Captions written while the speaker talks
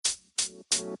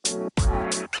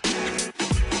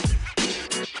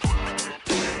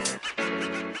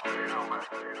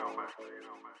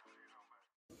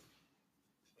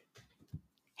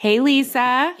Hey,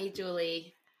 Lisa. Hey,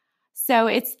 Julie. So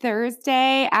it's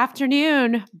Thursday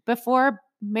afternoon before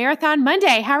Marathon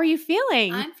Monday. How are you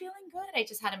feeling? I'm feeling good. I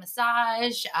just had a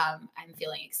massage. I'm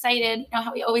feeling excited. You know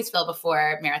how we always feel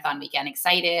before marathon weekend,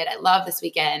 excited. I love this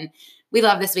weekend. We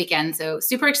love this weekend. So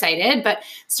super excited, but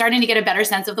starting to get a better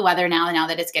sense of the weather now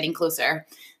that it's getting closer.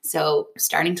 So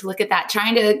starting to look at that,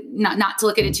 trying to not to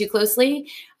look at it too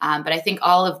closely. But I think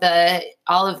all of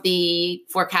the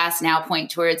forecasts now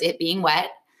point towards it being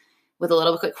wet, with a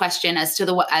little quick question as to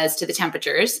the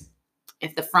temperatures.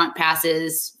 If the front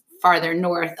passes farther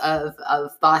north of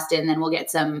Boston, then we'll get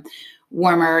some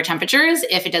warmer temperatures.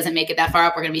 If it doesn't make it that far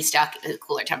up, we're going to be stuck at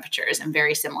cooler temperatures and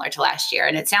very similar to last year.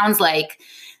 And it sounds like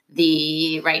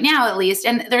right now at least,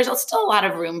 and there's still a lot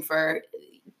of room for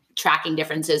tracking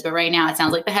differences, but right now it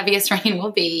sounds like the heaviest rain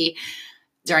will be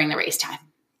during the race time.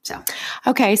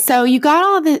 Okay, so you got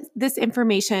all this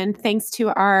information thanks to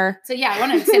our... So yeah, I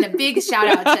want to send a big shout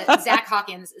out to Zach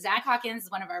Hawkins. Zach Hawkins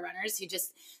is one of our runners who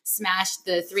just smashed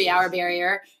the 3-hour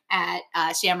barrier at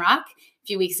Shamrock a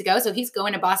few weeks ago. So he's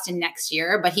going to Boston next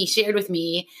year, but he shared with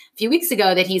me a few weeks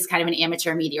ago that he's kind of an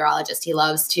amateur meteorologist. He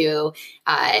loves to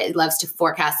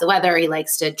forecast the weather. He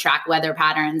likes to track weather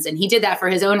patterns, and he did that for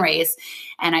his own race.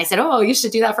 And I said, "Oh, you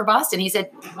should do that for Boston." He said,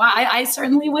 "Well, I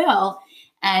certainly will."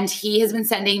 And he has been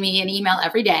sending me an email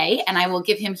every day, and I will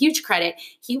give him huge credit.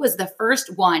 He was the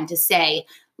first one to say,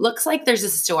 "Looks like there's a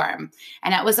storm."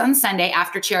 And that was on Sunday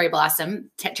after Cherry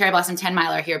Blossom 10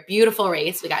 miler here. Beautiful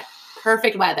race. We got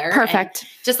perfect weather. Perfect. And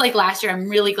just like last year, I'm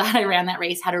really glad I ran that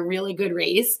race, had a really good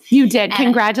race. You did.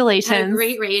 Congratulations. Had a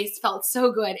great race. Felt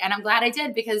so good. And I'm glad I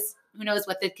did, because who knows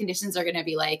what the conditions are going to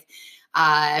be like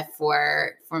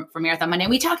for Marathon Monday.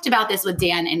 We talked about this with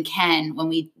Dan and Ken when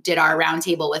we did our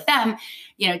roundtable with them.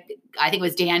 You know, I think it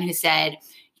was Dan who said,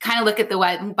 kind of look at the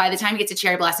weather. By the time you get to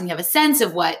Cherry Blossom, you have a sense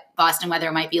of what Boston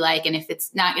weather might be like. And if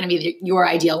it's not going to be your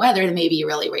ideal weather, then maybe you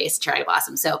really race Cherry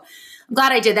Blossom. So I'm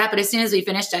glad I did that. But as soon as we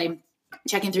finished, I'm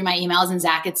checking through my emails, and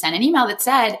Zach had sent an email that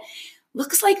said,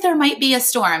 "Looks like there might be a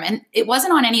storm." And it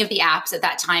wasn't on any of the apps at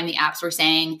that time. The apps were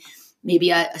saying maybe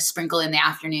a sprinkle in the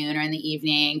afternoon or in the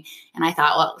evening. And I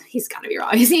thought, well, he's got to be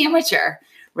wrong. He's an amateur,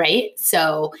 right?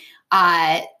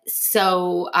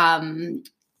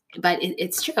 But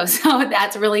it's true. So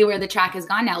that's really where the track has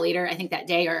gone now. Later, I think that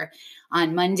day or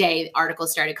on Monday,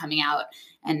 articles started coming out.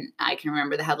 And I can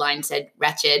remember the headline said,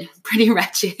 "Wretched," pretty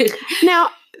wretched. Now,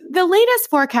 the latest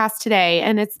forecast today,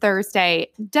 and it's Thursday,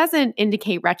 doesn't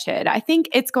indicate wretched. I think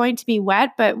it's going to be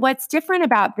wet, but what's different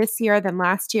about this year than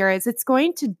last year is it's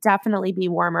going to definitely be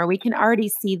warmer. We can already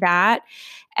see that.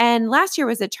 And last year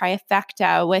was a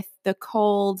trifecta with the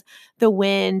cold, the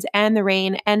wind, and the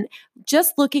rain. And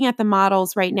just looking at the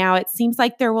models right now, it seems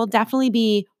like there will definitely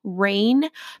be rain,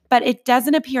 but it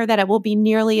doesn't appear that it will be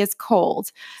nearly as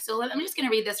cold. So I'm just going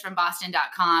to read this from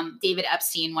Boston.com. David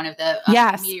Epstein, one of the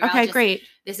yes. meteorologists. Okay, great.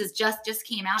 This is just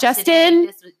came out just today. In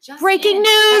this was just breaking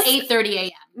news at 8:30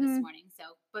 a.m. this morning. So,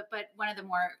 but one of the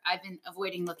more, I've been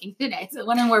avoiding looking today. So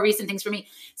one of the more recent things for me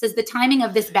says the timing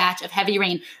of this batch of heavy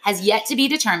rain has yet to be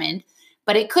determined,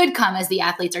 but it could come as the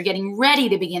athletes are getting ready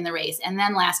to begin the race and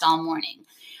then last all morning.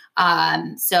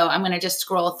 So I'm going to just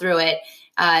scroll through it.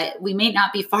 We may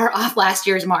not be far off last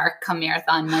year's mark come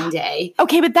Marathon Monday.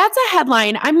 Okay, but that's a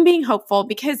headline. I'm being hopeful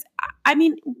because, I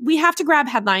mean, we have to grab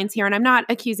headlines here, and I'm not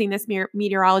accusing this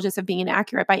meteorologist of being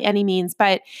inaccurate by any means,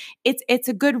 but it's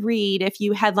a good read if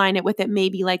you headline it with it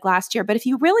maybe like last year. But if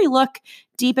you really look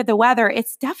deep at the weather,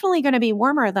 it's definitely going to be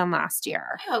warmer than last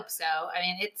year. I hope so. I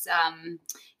mean, it's,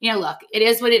 look, it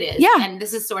is what it is. Yeah. And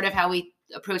this is sort of how we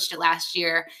approached it last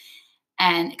year,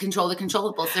 and control the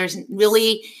controllables. There's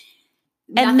really...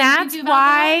 And that's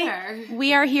why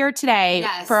we are here today.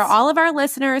 Yes. For all of our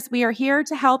listeners, we are here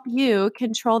to help you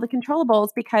control the controllables,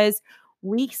 because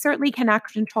we certainly cannot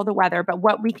control the weather, but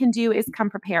what we can do is come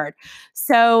prepared.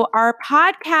 So our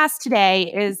podcast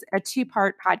today is a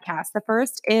 2-part podcast. The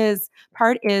first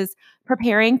part is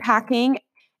preparing, packing,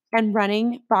 and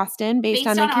running Boston based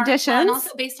on the conditions. And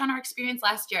also based on our experience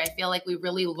last year, I feel like we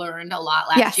really learned a lot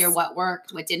last year, what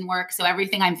worked, what didn't work. So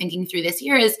everything I'm thinking through this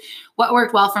year is what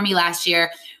worked well for me last year,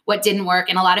 what didn't work.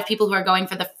 And a lot of people who are going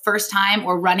for the first time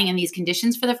or running in these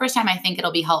conditions for the first time, I think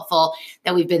it'll be helpful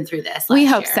that we've been through this. We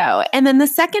hope so. And then the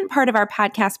second part of our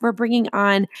podcast, we're bringing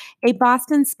on a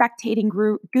Boston spectating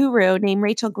guru named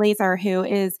Rachel Glazer, who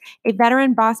is a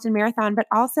veteran Boston Marathon, but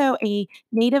also a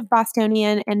native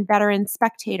Bostonian and veteran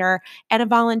spectator coordinator and a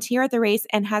volunteer at the race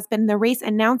and has been the race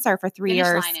announcer for 3 Finish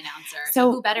years. line announcer.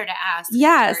 So who better to ask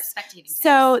yes. for spectating tips?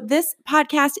 So this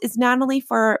podcast is not only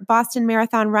for Boston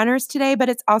Marathon runners today, but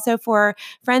it's also for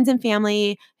friends and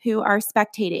family who are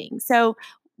spectating. So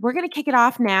we're going to kick it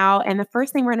off now. And the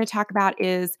first thing we're going to talk about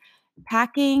is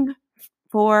packing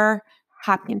for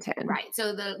Hopkinton. Right.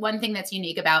 So the one thing that's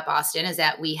unique about Boston is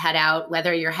that we head out,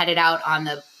 whether you're headed out on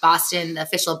the Boston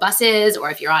official buses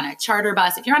or if you're on a charter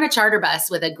bus. If you're on a charter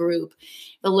bus with a group,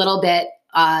 a little bit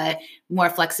more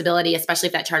flexibility, especially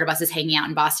if that charter bus is hanging out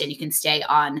in Boston, you can stay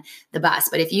on the bus.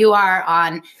 But if you are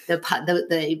on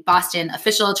the Boston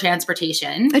official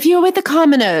transportation, if you're with the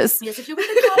commoners, yes, if you're with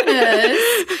the commoners,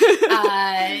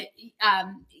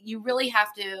 you really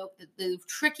have to. The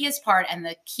trickiest part and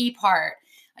the key part.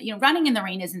 Running in the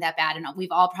rain isn't that bad. And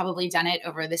we've all probably done it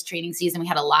over this training season. We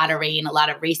had a lot of rain, a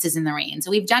lot of races in the rain. So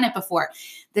we've done it before.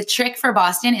 The trick for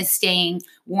Boston is staying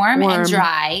warm. And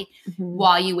dry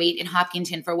while you wait in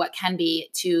Hopkinton for what can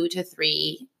be 2 to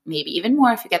 3, maybe even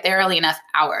more if you get there early enough,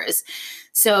 hours.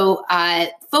 So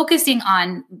focusing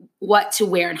on what to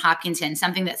wear in Hopkinton,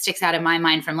 something that sticks out in my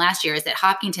mind from last year is that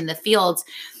Hopkinton, the fields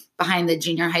behind the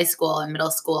junior high school and middle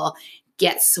school,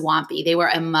 get swampy. They were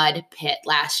a mud pit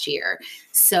last year.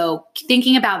 So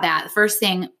thinking about that, the first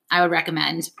thing I would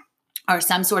recommend are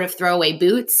some sort of throwaway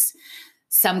boots,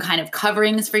 some kind of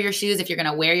coverings for your shoes. If you're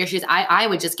going to wear your shoes, I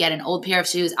would just get an old pair of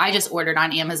shoes. I just ordered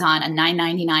on Amazon a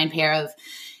 $9.99 pair of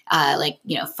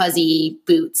fuzzy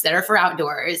boots that are for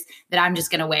outdoors that I'm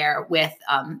just going to wear with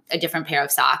a different pair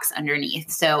of socks underneath.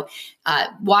 So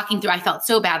walking through, I felt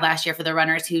so bad last year for the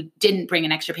runners who didn't bring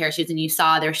an extra pair of shoes, and you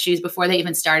saw their shoes before they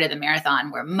even started the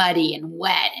marathon were muddy and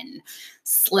wet and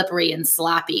slippery and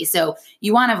sloppy. So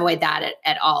you want to avoid that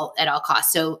at all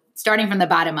costs. So starting from the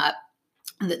bottom up,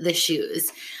 the shoes,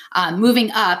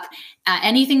 moving up,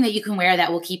 anything that you can wear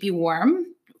that will keep you warm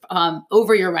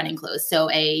over your running clothes. So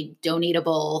a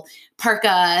donatable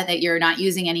parka that you're not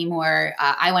using anymore.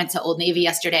 I went to Old Navy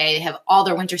yesterday. They have all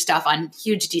their winter stuff on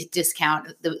huge discount.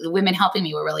 The women helping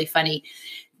me were really funny.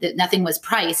 That nothing was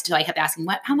priced. So I kept asking,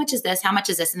 how much is this? How much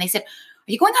is this? And they said,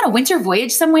 are you going on a winter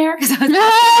voyage somewhere? Because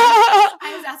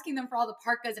I was asking them for all the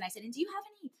parkas. And I said, and do you have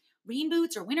any rain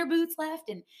boots or winter boots left?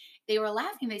 And they were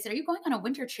laughing. They said, are you going on a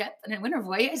winter trip and a winter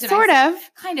voyage? And sort of.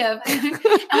 Kind of. And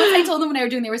once I told them what they were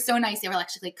doing, they were so nice. They were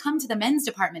actually like, come to the men's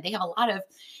department. They have a lot of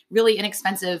really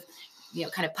inexpensive,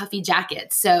 kind of puffy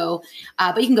jackets. So,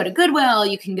 but you can go to Goodwill.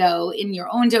 You can go in your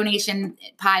own donation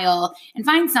pile and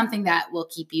find something that will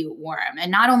keep you warm. And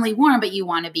not only warm, but you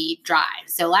want to be dry.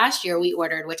 So last year we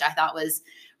ordered, which I thought was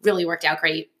really worked out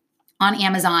great, on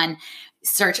Amazon.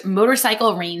 Search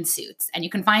motorcycle rain suits, and you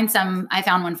can find some. I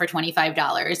found one for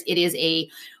 $25. It is a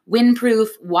windproof,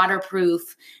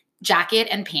 waterproof jacket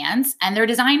and pants, and they're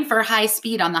designed for high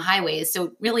speed on the highways.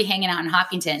 So really hanging out in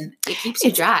Hopkinton, it keeps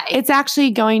you dry. It's actually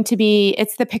going to be,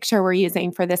 it's the picture we're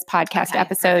using for this podcast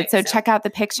episode. Perfect. So check out the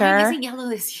picture. Mine isn't yellow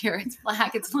this year. It's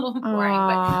black. It's a little boring,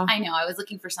 but I know I was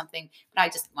looking for something, but I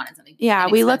just wanted something. Yeah,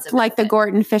 we looked like the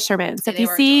Gorton Fisherman. So if you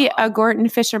see a Gorton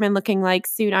Fisherman looking like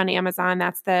suit on Amazon,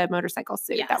 that's the motorcycle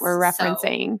suit that we're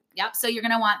referencing. So you're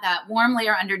going to want that warm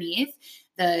layer underneath.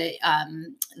 The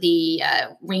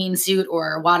rain suit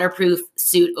or waterproof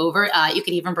suit over. You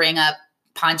could even bring a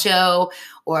poncho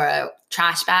or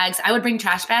trash bags. I would bring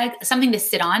trash bag, something to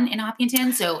sit on in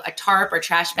Hopkinton. So a tarp or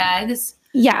trash bags.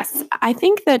 Yes. I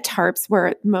think the tarps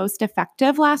were most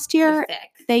effective last year.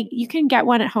 You can get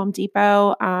one at Home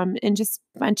Depot and just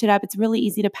bunch it up. It's really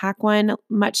easy to pack one,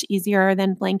 much easier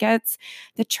than blankets.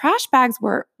 The trash bags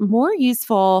were more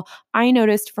useful, I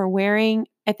noticed, for wearing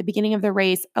at the beginning of the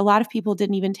race. A lot of people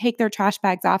didn't even take their trash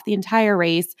bags off the entire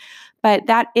race, but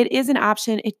that it is an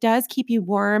option. It does keep you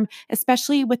warm,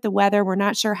 especially with the weather. We're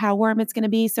not sure how warm it's going to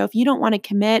be. So if you don't want to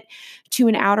commit to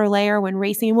an outer layer when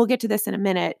racing, and we'll get to this in a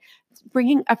minute,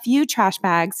 bringing a few trash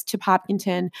bags to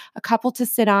Hopkinton, a couple to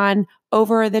sit on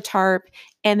over the tarp,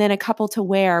 and then a couple to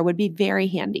wear would be very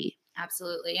handy.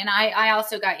 Absolutely. And I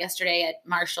also got yesterday at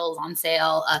Marshall's on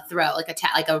sale a throw,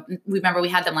 remember we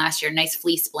had them last year, nice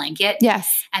fleece blanket.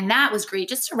 Yes. And that was great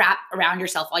just to wrap around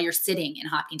yourself while you're sitting in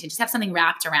Hopkinton. Just have something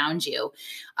wrapped around you.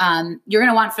 You're going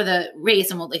to want for the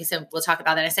race, and like I said, we'll talk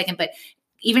about that in a second, but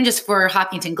even just for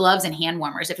Hopkinton, gloves and hand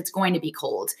warmers, if it's going to be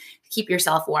cold, keep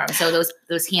yourself warm. So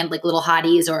those hand, like little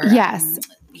hotties or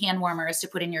hand warmers to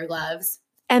put in your gloves.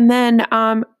 And then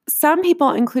some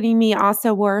people, including me,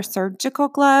 also wore surgical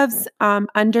gloves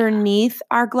underneath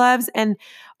our gloves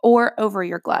or over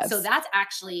your gloves. So that's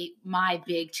actually my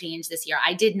big change this year.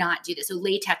 I did not do this. So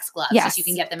latex gloves, yes. You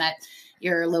can get them at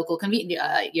your local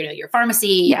your pharmacy,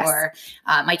 yes. or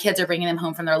my kids are bringing them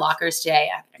home from their lockers today.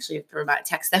 I actually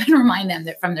text them and remind them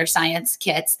that from their science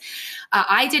kits.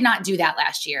 I did not do that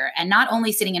last year. And not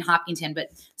only sitting in Hopkinton,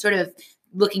 but sort of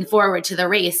looking forward to the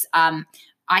race.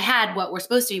 I had what were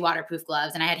supposed to be waterproof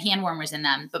gloves, and I had hand warmers in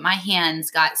them, but my hands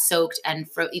got soaked and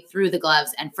through the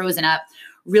gloves and frozen up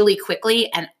really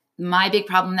quickly. And my big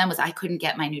problem then was I couldn't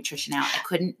get my nutrition out. I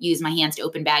couldn't use my hands to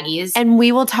open baggies. And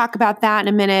we will talk about that in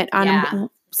a minute on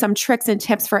some tricks and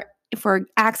tips for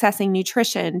accessing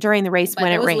nutrition during the race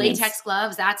when it rains. Latex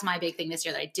gloves, that's my big thing this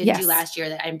year that I didn't do last year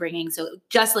that I'm bringing. So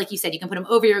just like you said, you can put them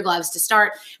over your gloves to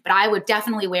start, but I would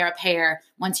definitely wear a pair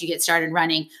once you get started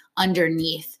running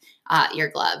underneath your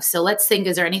gloves. So let's think,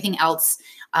 is there anything else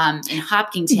in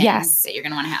Hopkinton that you're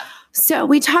going to want to have? So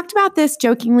we talked about this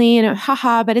jokingly and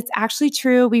but it's actually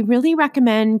true. We really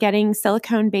recommend getting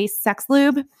silicone-based sex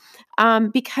lube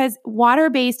because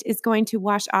water-based is going to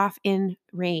wash off in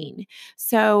rain.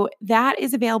 So that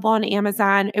is available on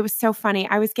Amazon. It was so funny.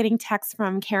 I was getting texts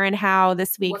from Karen Howe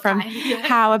this week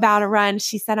Howe about a run.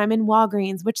 She said, I'm in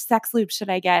Walgreens. Which sex lube should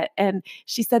I get? And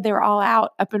she said they were all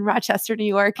out up in Rochester, New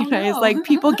York. And I was like,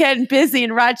 people getting busy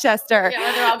in Rochester.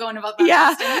 Yeah, they're all going about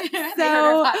Rochester. Yeah.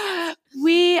 So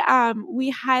we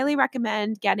highly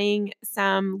recommend getting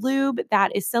some lube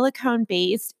that is silicone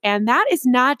based. And that is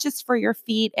not just for your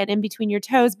feet and in between your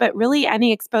toes, but really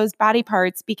any exposed body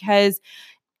parts, because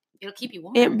it'll keep you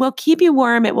warm. It will keep you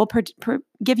warm. It will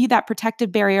give you that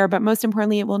protective barrier, but most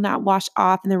importantly, it will not wash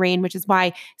off in the rain, which is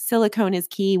why silicone is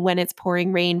key when it's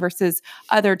pouring rain versus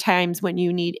other times when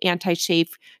you need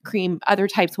anti-chafe cream. Other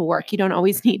types will work. You don't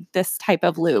always need this type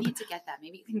of lube. I need to get that.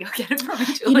 Maybe you can go get it from me,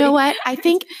 Julie. You know what? I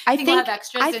think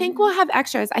we'll have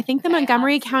extras. I think the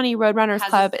Montgomery County Roadrunners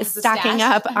Club is stacking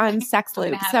up on sex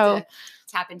lube. So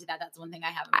tap into that. That's one thing I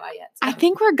haven't bought yet. So. I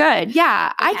think we're good.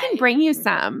 Yeah. Okay. I can bring you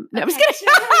some. No, I'm just kidding.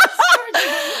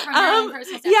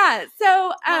 Yeah.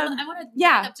 So I want to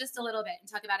back up just a little bit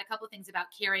and talk about a couple of things about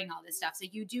carrying all this stuff. So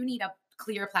you do need a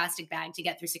clear plastic bag to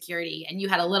get through security. And you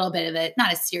had a little bit of it,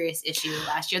 not a serious issue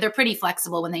last year. They're pretty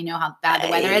flexible when they know how bad the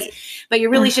weather is, but you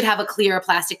really should have a clear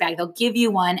plastic bag. They'll give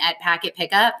you one at packet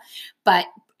pickup, but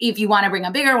if you want to bring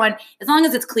a bigger one, as long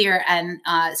as it's clear and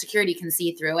security can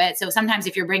see through it. So sometimes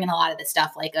if you're bringing a lot of this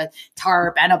stuff, like a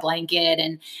tarp and a blanket,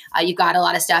 and you've got a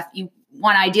lot of stuff, you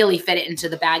want to ideally fit it into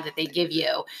the bag that they give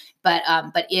you, but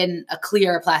in a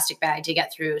clear plastic bag to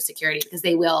get through security, because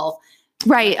they will.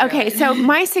 Right. Okay. So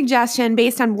my suggestion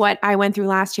based on what I went through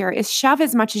last year is shove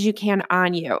as much as you can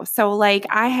on you. So like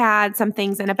I had some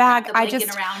things in a bag. I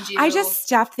just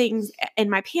stuffed things in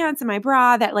my pants and my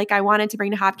bra that like I wanted to bring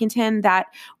to Hopkinton that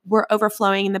were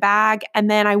overflowing in the bag. And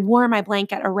then I wore my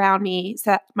blanket around me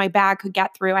so that my bag could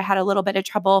get through. I had a little bit of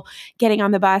trouble getting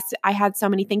on the bus. I had so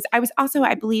many things. I was also,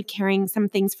 I believe, carrying some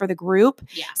things for the group.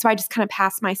 Yeah. So I just kind of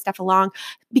passed my stuff along,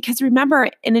 because remember,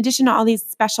 in addition to all these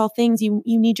special things, you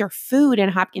need your food in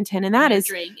Hopkinton, and that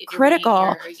is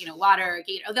critical. Water,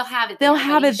 they'll have it. They'll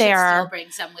have it there. Still bring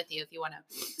some with you if you want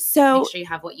to. So make sure you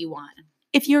have what you want.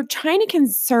 If you're trying to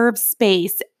conserve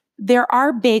space, there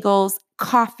are bagels,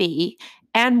 coffee,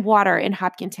 and water in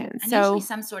Hopkinton. And so usually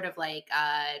some sort of like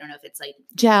I don't know if it's like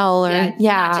gel or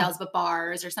not gels, but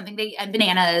bars or something. And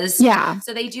bananas. Yeah.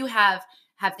 So they do have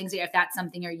things there if that's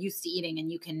something you're used to eating and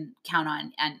you can count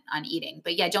on eating.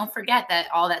 But yeah, don't forget that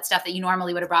all that stuff that you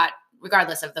normally would have brought,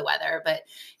 regardless of the weather, but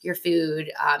your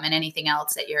food and anything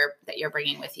else that you're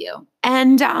bringing with you.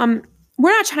 And we're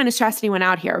not trying to stress anyone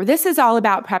out here. This is all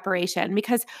about preparation,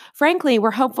 because frankly, we're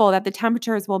hopeful that the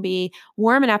temperatures will be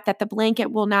warm enough that the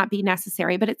blanket will not be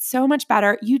necessary, but it's so much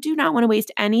better. You do not want to waste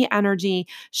any energy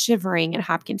shivering in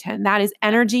Hopkinton. That is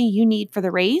energy you need for the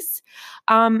race.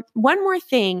 One more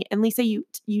thing, and Lisa,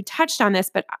 you touched on this,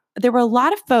 but there were a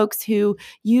lot of folks who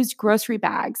used grocery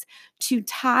bags to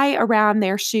tie around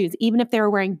their shoes, even if they were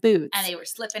wearing boots. And they were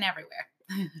slipping everywhere.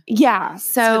 Yeah.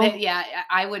 So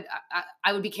I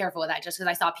would be careful with that, just because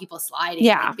I saw people sliding.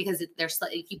 Yeah. Because if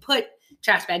you put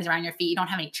trash bags around your feet, you don't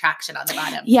have any traction on the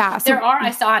bottom. Yeah. So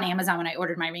I saw on Amazon when I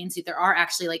ordered my rain suit, there are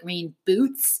actually like rain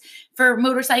boots for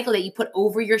motorcycle that you put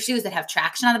over your shoes that have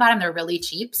traction on the bottom. They're really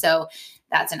cheap. So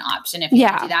that's an option if you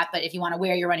want to do that. But if you want to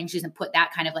wear your running shoes and put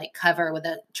that kind of like cover with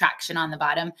a traction on the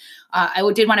bottom, I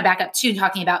did want to back up too,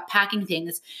 talking about packing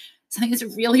things. Something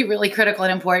that's really, really critical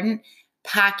and important.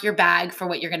 Pack your bag for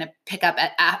what you're going to pick up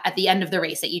at the end of the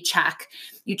race that you check.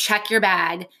 You check your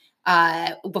bag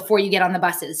before you get on the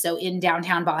buses. So in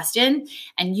downtown Boston,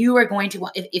 and you are going to,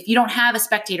 if you don't have a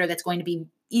spectator that's going to be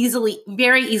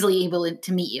very easily able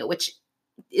to meet you, which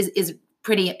is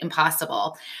pretty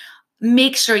impossible,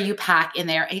 make sure you pack in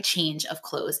there a change of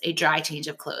clothes, a dry change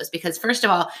of clothes. Because first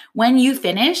of all, when you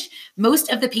finish,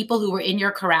 most of the people who were in your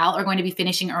corral are going to be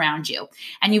finishing around you.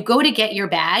 And you go to get your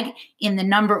bag in the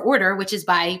number order, which is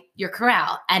by your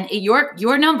corral. And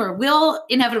your number will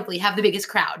inevitably have the biggest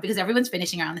crowd because everyone's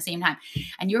finishing around the same time.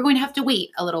 And you're going to have to wait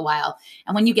a little while.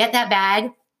 And when you get that bag,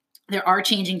 there are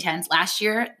changing tents. Last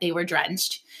year, they were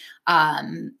drenched.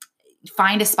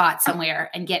 Find a spot somewhere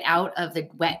and get out of the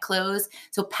wet clothes.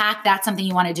 So that's something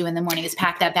you want to do in the morning, is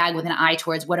pack that bag with an eye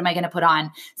towards what am I going to put on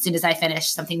as soon as I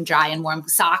finish, something dry and warm,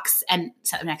 socks and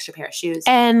an extra pair of shoes.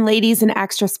 And ladies, an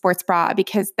extra sports bra,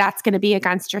 because that's going to be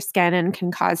against your skin and can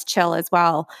cause chill as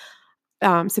well.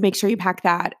 So make sure you pack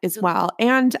that as well.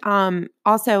 And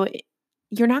also,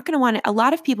 you're not going to want to, a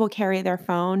lot of people carry their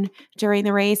phone during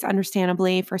the race,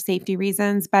 understandably, for safety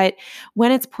reasons. But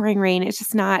when it's pouring rain,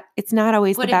 it's not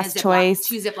always the best choice.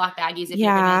 2 Ziploc baggies if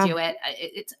you're going to do it.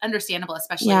 It's understandable,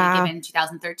 especially given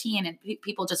 2013 and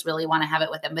people just really want to have it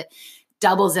with them. But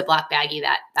double Ziploc baggie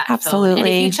that Absolutely. phone. And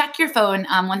if you check your phone,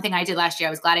 one thing I did last year,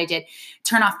 I was glad I did,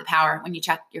 turn off the power when you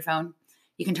check your phone.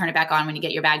 You can turn it back on when you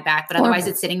get your bag back, but otherwise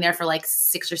it's sitting there for like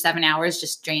 6 or 7 hours,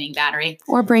 just draining battery.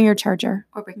 Or bring your charger.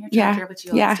 Which you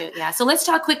always do. Yeah. So let's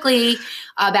talk quickly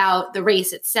about the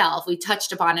race itself. We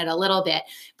touched upon it a little bit,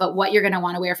 but what you're going to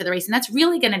want to wear for the race. And that's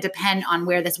really going to depend on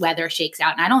where this weather shakes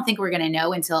out. And I don't think we're going to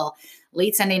know until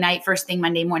late Sunday night, first thing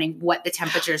Monday morning, what the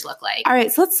temperatures look like. All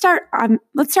right. So let's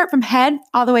start from head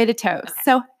all the way to toes. Okay.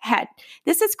 So head,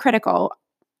 this is critical.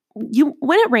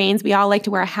 When it rains, we all like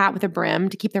to wear a hat with a brim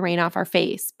to keep the rain off our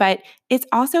face, but it's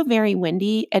also very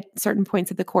windy at certain points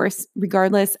of the course,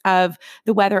 regardless of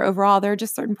the weather overall. There are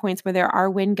just certain points where there are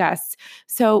wind gusts.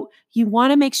 So you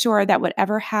want to make sure that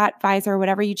whatever hat, visor,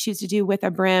 whatever you choose to do with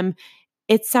a brim,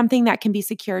 it's something that can be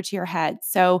secure to your head.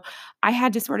 So I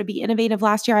had to sort of be innovative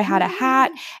last year. I had a hat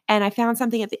and I found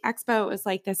something at the expo. It was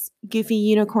like this goofy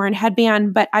unicorn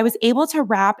headband, but I was able to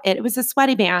wrap it. It was a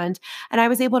sweaty band and I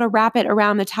was able to wrap it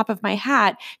around the top of my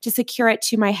hat to secure it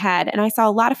to my head. And I saw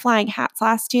a lot of flying hats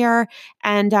last year.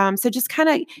 And so just kind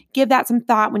of give that some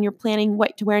thought when you're planning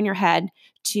what to wear in your head,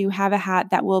 to have a hat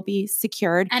that will be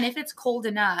secured. And if it's cold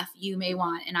enough, you may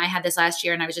want, and I had this last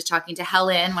year and I was just talking to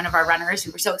Helen, one of our runners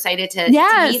who were so excited to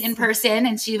meet in person.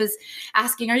 And she was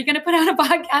asking, are you going to put out a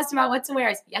podcast about what to wear?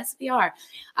 I said, yes, we are.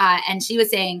 And she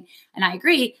was saying, and I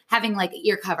agree, having like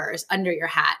ear covers under your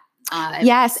hat.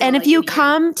 Yes. So and if you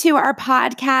come to our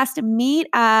podcast meet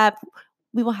up,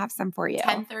 we will have some for you.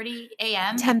 10:30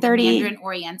 a.m. 10:30. Mandarin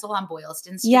Oriental on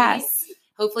Boylston Street. Yes.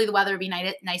 Hopefully the weather will be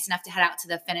nice enough to head out to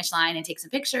the finish line and take some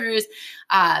pictures.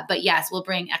 But yes, we'll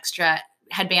bring extra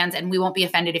headbands and we won't be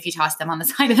offended if you toss them on the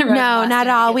side of the road. No, not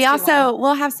at all.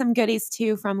 We'll have some goodies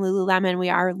too from Lululemon. We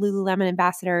are Lululemon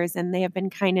ambassadors and they have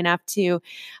been kind enough to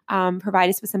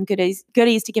provide us with some goodies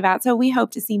to give out. So we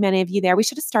hope to see many of you there. We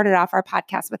should have started off our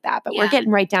podcast with that, but we're getting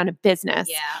right down to business.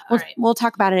 Yeah. We'll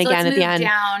talk about it again at the end.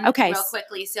 Down real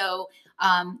quickly. So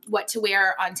what to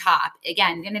wear on top.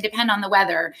 Again, going to depend on the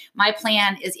weather. My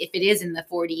plan is, if it is in the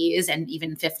 40s and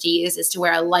even 50s, is to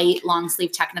wear a light long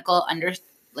sleeve technical under,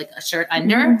 like a shirt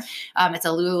under. Mm-hmm. It's a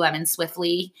Lululemon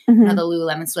Swiftly. Mm-hmm. You know, the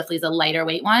Lululemon Swiftly is the lighter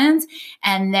weight ones.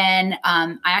 And then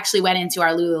I actually went into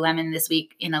our Lululemon this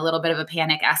week in a little bit of a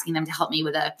panic, asking them to help me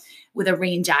with a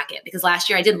rain jacket, because last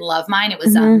year I didn't love mine. It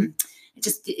was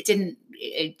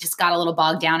it just got a little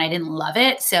bogged down. I didn't love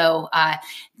it. So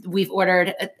we've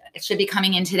ordered, it should be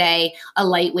coming in today, a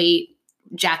lightweight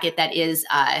jacket that is,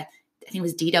 I think it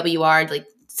was DWR, like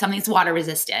something that's water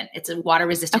resistant. It's a water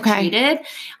resistant treated,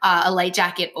 a light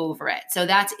jacket over it. So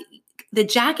the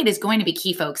jacket is going to be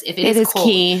key, folks, if it is cold.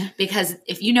 Key. Because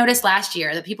if you noticed last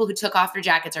year, the people who took off their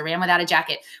jackets or ran without a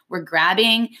jacket were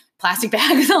grabbing plastic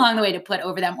bags along the way to put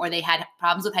over them, or they had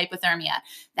problems with hypothermia.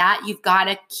 That you've got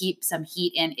to keep some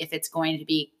heat in if it's going to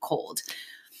be cold.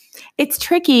 It's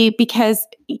tricky because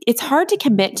it's hard to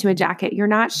commit to a jacket. You're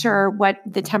not sure what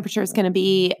the temperature is going to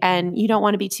be and you don't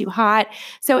want to be too hot.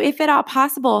 So if at all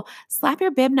possible, slap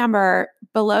your bib number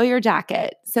below your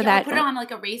jacket so that put it on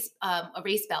like a race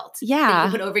belt. Yeah. That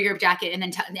you put over your jacket and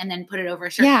then put it over a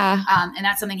shirt. Yeah. And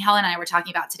that's something Helen and I were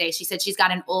talking about today. She said she's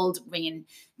got an old rain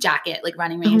jacket, like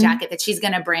running rain jacket, that she's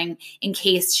going to bring in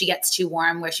case she gets too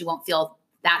warm, where she won't feel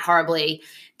that horribly,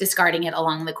 discarding it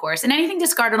along the course. And anything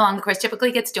discarded along the course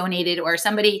typically gets donated, or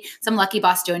somebody, some lucky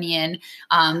Bostonian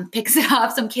picks it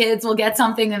up. Some kids will get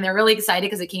something and they're really excited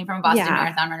because it came from a Boston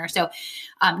Marathon runner. So,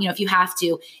 if you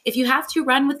have to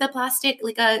run with a plastic,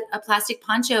 like a plastic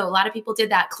poncho, a lot of people did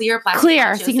that clear plastic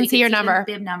poncho, so you can see your number,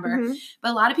 bib number.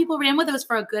 But a lot of people ran with those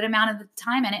for a good amount of the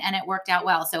time, and it worked out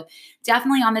well. So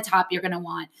definitely on the top, you're going to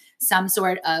want some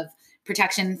sort of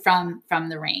protection from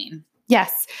the rain.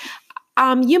 Yes.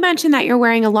 You mentioned that you're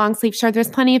wearing a long sleeve shirt. There's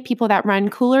plenty of people that run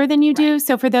cooler than you do.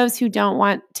 So for those who don't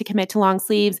want to commit to long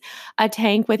sleeves, a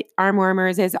tank with arm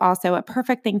warmers is also a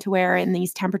perfect thing to wear in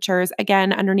these temperatures.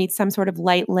 Again, underneath some sort of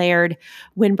light layered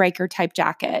windbreaker type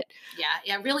jacket.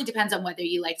 Yeah. It really depends on whether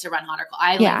you like to run hot or cold.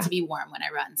 I like to be warm when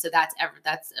I run. So that's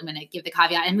I'm going to give the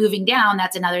caveat. And moving down,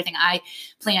 that's another thing. I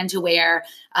plan to wear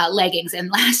leggings. And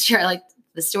last year,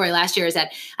 the story last year is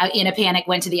that I, in a panic,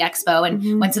 went to the expo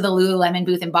and went to the Lululemon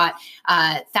booth and bought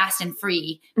Fast and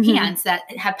Free pants that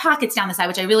have pockets down the side,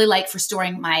 which I really like for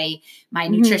storing my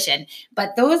nutrition.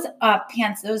 But those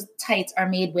pants, those tights are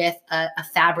made with a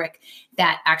fabric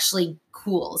that actually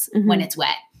cools when it's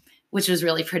wet, which was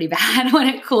really pretty bad when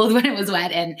it cooled when it was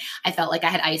wet. And I felt like I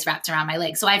had ice wrapped around my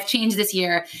legs. So I've changed this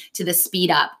year to the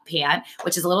Speed Up pant,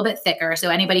 which is a little bit thicker. So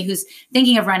anybody who's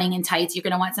thinking of running in tights, you're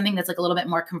going to want something that's like a little bit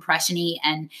more compression-y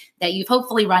and that you've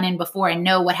hopefully run in before and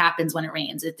know what happens when it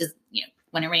rains. It does,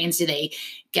 when it rains, do they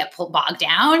get bogged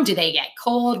down? Do they get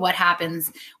cold? What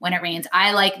happens when it rains?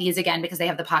 I like these again because they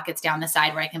have the pockets down the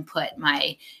side where I can put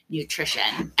my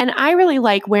nutrition. And I really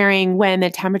like wearing when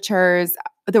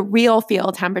the real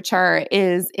field temperature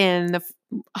is in the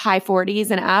high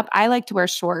 40s and up. I like to wear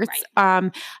shorts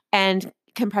and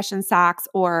compression socks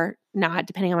or not,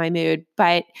 depending on my mood,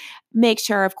 but make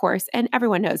sure, of course, and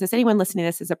everyone knows this, anyone listening to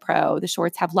this is a pro, the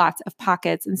shorts have lots of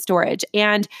pockets and storage.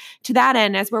 And to that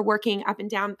end, as we're working up and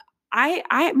down,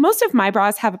 I most of my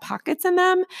bras have pockets in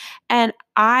them. And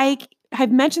I've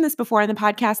mentioned this before in the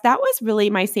podcast. That was really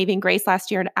my saving grace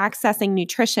last year in accessing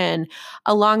nutrition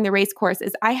along the race course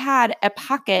is I had a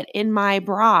pocket in my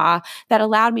bra that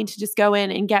allowed me to just go in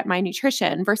and get my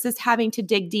nutrition versus having to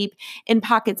dig deep in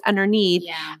pockets underneath.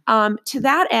 To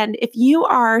that end, if you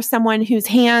are someone whose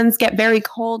hands get very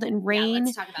cold in rain,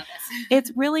 let's talk about this.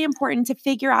 It's really important to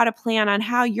figure out a plan on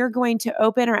how you're going to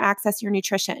open or access your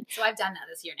nutrition. So I've done that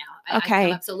this year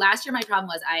now. So last year, my problem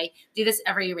was I do this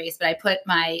every race, but I put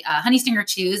my Honey Stinger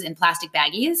chews in plastic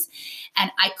baggies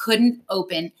and I couldn't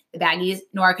open the baggies,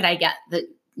 nor could I get the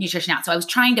nutrition out. So I was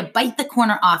trying to bite the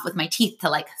corner off with my teeth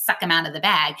to suck them out of the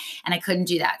bag, and I couldn't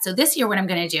do that. So this year, what I'm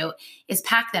going to do is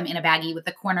pack them in a baggie with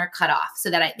the corner cut off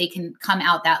so that they can come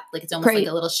out that, it's almost like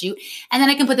a little chute. And then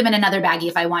I can put them in another baggie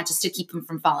if I want, just to keep them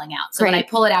from falling out. So when I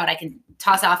pull it out, I can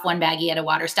toss off one baggie at a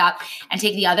water stop and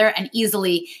take the other and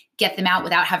easily get them out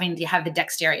without having to have the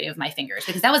dexterity of my fingers,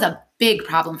 because that was a big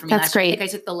problem for me last year. I think I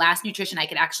took the last nutrition I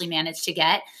could actually manage to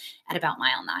get at about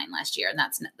mile 9 last year. And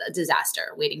that's a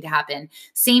disaster waiting to happen.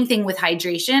 Same thing with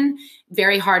hydration.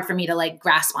 Very hard for me to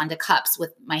grasp onto cups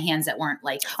with my hands that weren't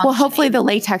functioning. Well, hopefully the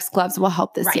latex gloves will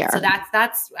help this year. So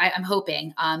I'm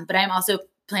hoping. But I'm also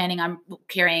planning on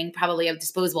carrying probably a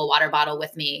disposable water bottle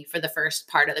with me for the first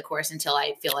part of the course until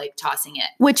I feel like tossing it.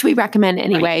 Which we recommend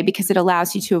anyway, because it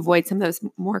allows you to avoid some of those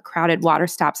more crowded water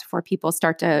stops before people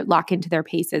start to lock into their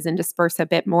paces and disperse a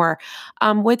bit more.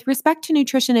 With respect to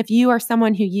nutrition, if you are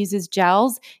someone who uses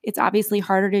gels, it's obviously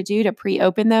harder to do to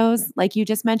pre-open those, like you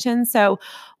just mentioned. So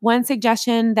one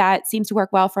suggestion that seems to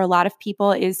work well for a lot of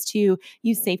people is to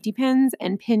use safety pins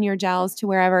and pin your gels to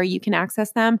wherever you can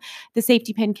access them. The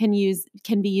safety pin can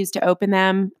be used to open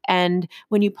them, and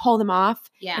when you pull them off,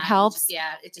 it helps.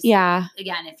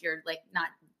 Again, if you're not,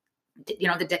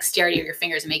 the dexterity of your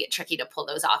fingers, make it tricky to pull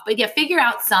those off. But figure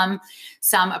out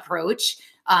some approach.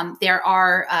 There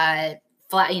are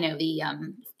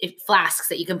flasks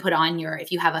that you can put on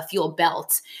if you have a fuel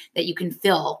belt that you can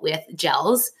fill with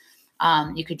gels.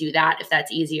 You could do that if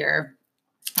that's easier.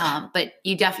 But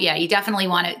you definitely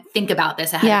want to think about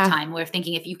this ahead of time. We're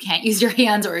thinking if you can't use your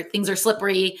hands or things are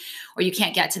slippery or you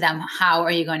can't get to them, how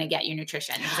are you going to get your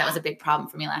nutrition? Because that was a big problem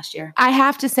for me last year. I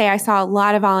have to say, I saw a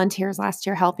lot of volunteers last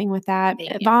year helping with that.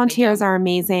 Volunteers are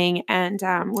amazing. And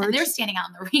they're standing out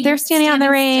in the rain. They're standing out in the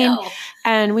rain.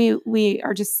 And we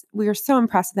are so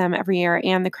impressed with them every year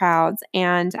and the crowds.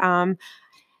 And,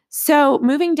 so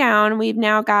moving down, we've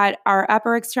now got our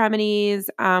upper extremities.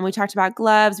 We talked about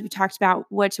gloves. We talked about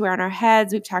what to wear on our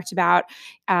heads. We've talked about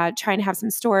trying to have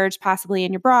some storage possibly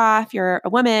in your bra if you're a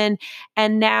woman.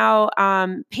 And now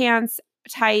pants,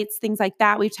 tights, things like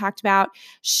that. We've talked about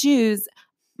shoes.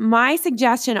 My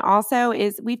suggestion also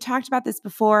is, we've talked about this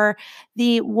before,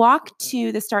 the walk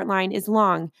to the start line is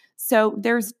long. So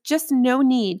there's just no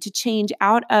need to change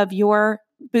out of your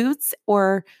boots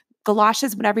or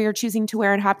galoshes, whatever you're choosing to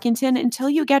wear at Hopkinton, until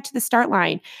you get to the start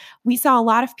line. We saw a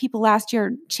lot of people last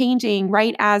year changing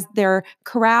right as their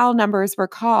corral numbers were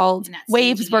called,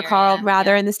 waves were called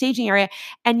rather, in the staging area.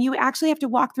 And you actually have to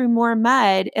walk through more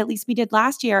mud, at least we did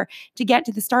last year, to get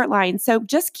to the start line. So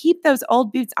just keep those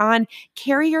old boots on,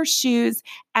 carry your shoes,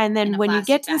 and then when you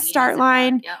get to the start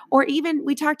line, or even,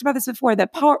 we talked about this before, the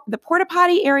porta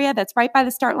potty area that's right by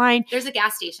the start line. There's a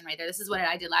gas station right there. This is what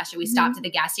I did last year. We stopped at the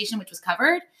gas station, which was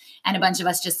covered, and a bunch of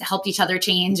us just helped each other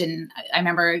change. And I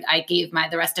remember I gave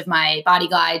the rest of my Body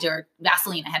Glide or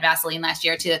Vaseline. I had Vaseline last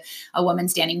year to a woman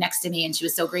standing next to me, and she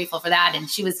was so grateful for that. And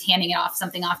she was handing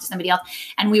something off to somebody else.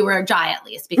 And we were dry at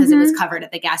least because it was covered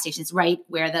at the gas station. It's right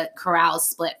where the corrals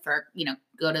split for,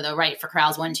 go to the right for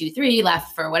corrals 1, 2, 3,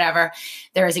 left for whatever.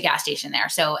 There is a gas station there.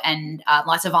 So, and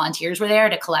lots of volunteers were there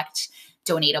to collect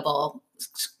donatable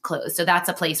clothes. So that's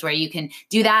a place where you can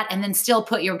do that and then still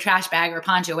put your trash bag or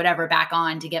poncho, whatever, back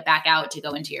on to get back out to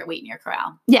go into your wait in your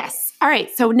corral. Yes. All right.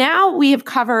 So now we have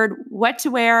covered what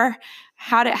to wear,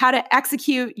 how to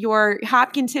execute your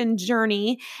Hopkinton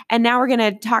journey. And now we're going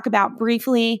to talk about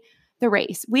briefly the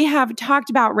race. We have talked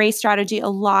about race strategy a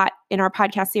lot in our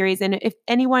podcast series. And if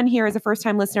anyone here is a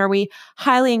first-time listener, we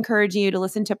highly encourage you to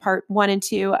listen to part 1 and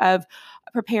 2 of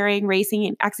preparing, racing,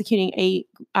 and executing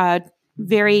a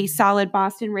very solid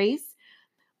Boston race.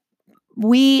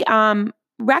 We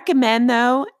recommend,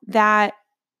 though, that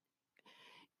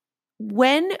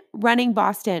when running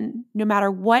Boston, no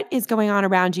matter what is going on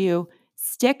around you,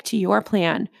 stick to your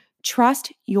plan.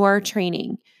 Trust your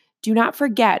training. Do not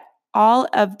forget all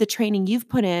of the training you've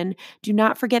put in. Do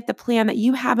not forget the plan that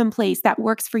you have in place that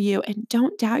works for you. And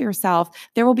don't doubt yourself.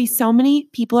 There will be so many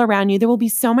people around you. There will be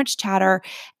so much chatter.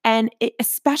 And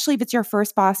especially if it's your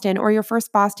first Boston or your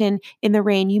first Boston in the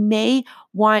rain, you may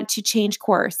want to change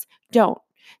course. Don't.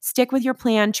 Stick with your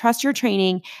plan, trust your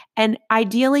training. And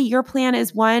ideally, your plan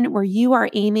is one where you are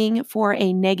aiming for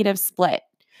a negative split.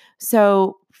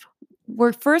 So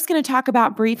we're first going to talk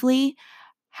about briefly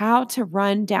how to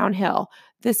run downhill.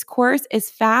 This course is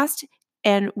fast,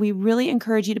 and we really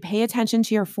encourage you to pay attention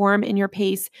to your form and your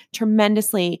pace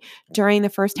tremendously during the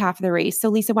first half of the race. So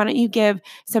Lisa, why don't you give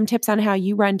some tips on how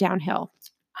you run downhill?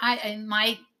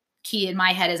 My key in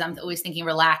my head is I'm always thinking,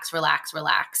 relax, relax,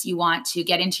 relax. You want to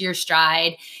get into your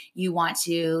stride. You want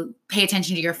to pay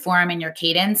attention to your form and your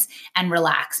cadence and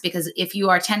relax, because if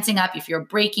you are tensing up, if you're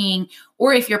braking,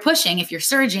 or if you're pushing, if you're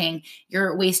surging,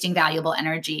 you're wasting valuable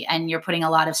energy and you're putting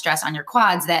a lot of stress on your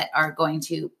quads that are going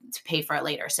to pay for it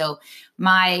later. So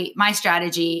my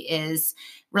strategy is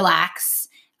relax.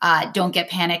 Don't get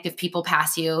panicked if people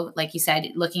pass you. Like you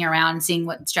said, looking around, seeing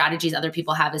what strategies other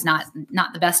people have is not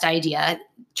the best idea.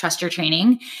 Trust your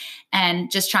training, and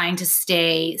just trying to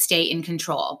stay in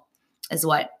control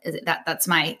that's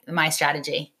my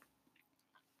strategy.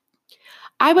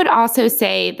 I would also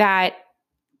say that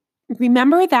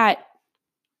remember that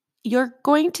you're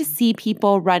going to see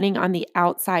people running on the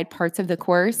outside parts of the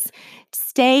course.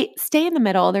 Stay in the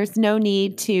middle. There's no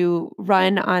need to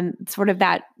run on sort of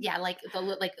that. Yeah, like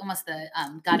almost the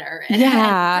gutter.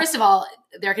 Yeah. And first of all,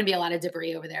 there can be a lot of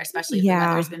debris over there, especially if the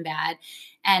weather's been bad.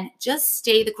 And just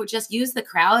just use the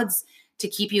crowds to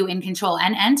keep you in control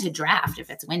and to draft if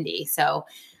it's windy. So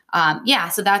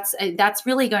so that's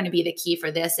really going to be the key for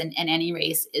this and any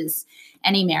race, is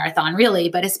any marathon really,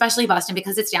 but especially Boston,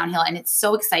 because it's downhill and it's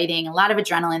so exciting. A lot of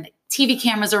adrenaline. The TV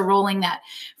cameras are rolling that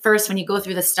first when you go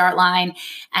through the start line,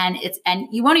 and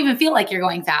you won't even feel like you're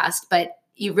going fast, but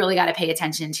you really got to pay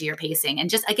attention to your pacing and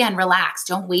just, again, relax.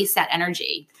 Don't waste that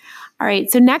energy. All right.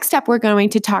 So next up, we're going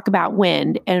to talk about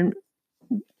wind. And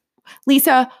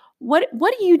Lisa, what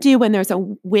do you do when there's a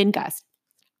wind gust?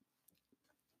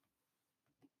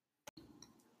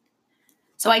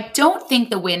 So I don't think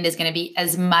the wind is going to be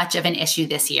as much of an issue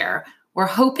this year. We're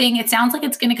hoping, it sounds like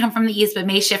it's going to come from the east, but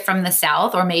may shift from the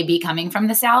south, or may be coming from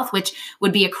the south, which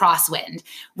would be a crosswind.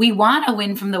 We want a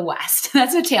wind from the west.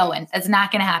 That's a tailwind. That's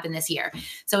not going to happen this year.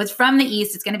 So it's from the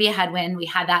east. It's going to be a headwind. We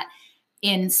had that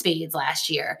in spades last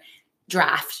year.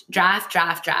 Draft.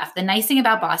 The nice thing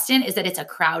about Boston is that it's a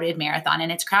crowded marathon, and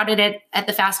it's crowded at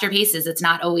the faster paces. It's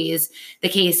not always the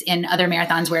case in other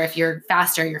marathons where if you're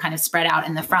faster, you're kind of spread out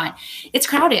in the front. It's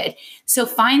crowded. So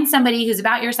find somebody who's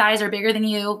about your size or bigger than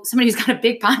you, somebody who's got a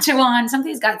big poncho on,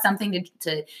 somebody who's got something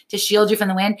to shield you from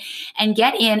the wind, and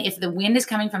get in. If the wind is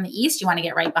coming from the east, you want to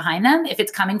get right behind them. If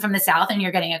it's coming from the south and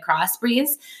you're getting a cross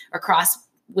breeze or cross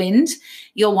wind,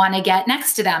 you'll want to get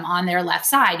next to them on their left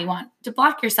side. You want to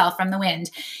block yourself from the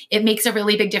wind. It makes a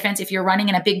really big difference. If you're running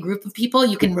in a big group of people,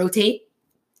 you can rotate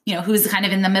who's kind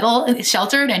of in the middle,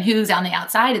 sheltered, and who's on the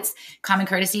outside. It's common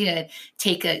courtesy to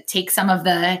take a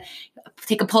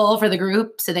pull for the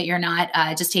group so that you're not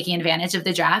just taking advantage of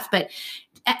the draft.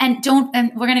 And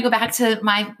we're going to go back to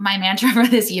my mantra for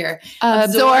this year.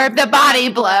 Absorb the body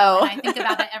blow. And I think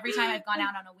about that every time I've gone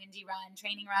out on a windy run,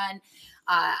 training run.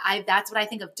 That's what I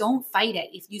think of. Don't fight it.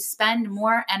 If you spend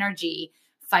more energy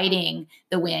fighting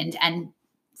the wind and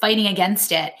fighting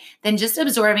against it, then just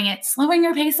absorbing it, slowing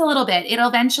your pace a little bit, it'll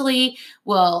eventually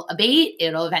will abate.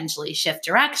 It'll eventually shift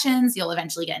directions. You'll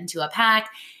eventually get into a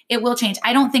pack. It will change.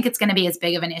 I don't think it's going to be as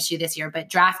big of an issue this year, but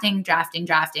drafting.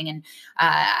 And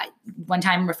one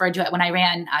time referred to it when I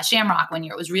ran Shamrock one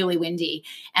year, it was really windy.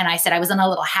 And I said I was in a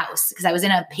little house because I was in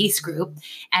a pace group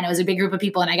and it was a big group of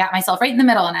people. And I got myself right in the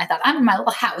middle and I thought, I'm in my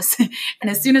little house.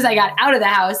 And as soon as I got out of the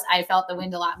house, I felt the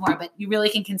wind a lot more. But you really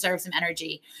can conserve some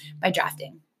energy by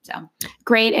drafting. So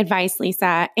great advice,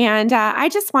 Lisa. And I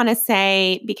just want to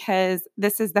say, because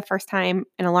this is the first time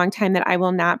in a long time that I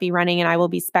will not be running and I will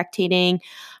be spectating,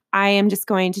 I am just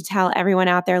going to tell everyone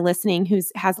out there listening who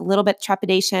has a little bit of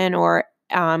trepidation or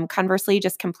conversely,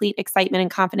 just complete excitement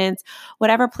and confidence,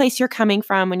 whatever place you're coming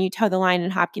from when you toe the line in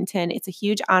Hopkinton, it's a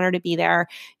huge honor to be there.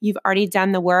 You've already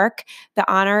done the work. The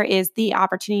honor is the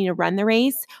opportunity to run the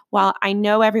race. While I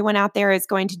know everyone out there is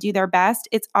going to do their best,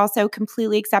 it's also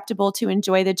completely acceptable to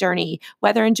enjoy the journey,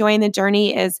 whether enjoying the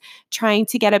journey is trying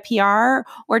to get a PR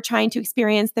or trying to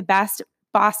experience the best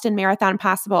Boston Marathon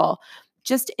possible.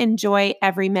 Just enjoy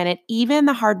every minute, even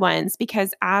the hard ones,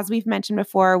 because as we've mentioned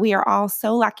before, we are all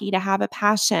so lucky to have a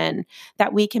passion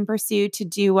that we can pursue to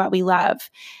do what we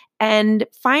love. And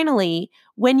finally,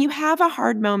 when you have a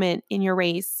hard moment in your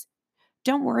race,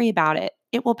 don't worry about it.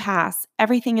 It will pass.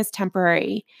 Everything is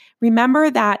temporary. Remember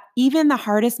that even the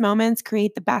hardest moments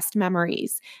create the best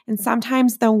memories. And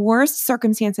sometimes the worst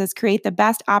circumstances create the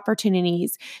best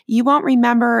opportunities. You won't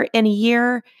remember in a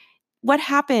year what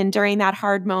happened during that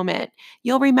hard moment.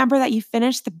 You'll remember that you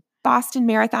finished the Boston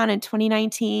Marathon in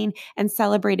 2019 and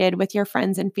celebrated with your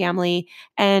friends and family.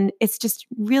 And it's just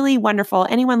really wonderful.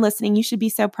 Anyone listening, you should be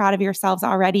so proud of yourselves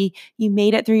already. You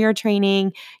made it through your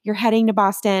training. You're heading to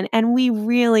Boston. And we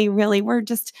really, we're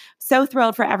just so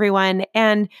thrilled for everyone.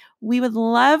 And we would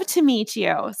love to meet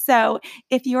you. So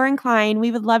if you're inclined,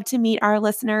 we would love to meet our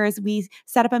listeners. We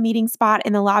set up a meeting spot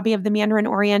in the lobby of the Mandarin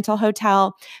Oriental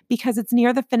Hotel because it's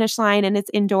near the finish line and it's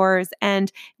indoors.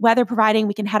 And weather providing,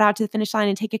 we can head out to the finish line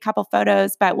and take a couple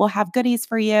photos, but we'll have goodies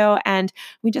for you. And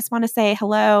we just want to say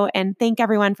hello and thank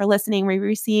everyone for listening. We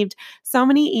received so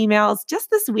many emails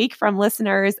just this week from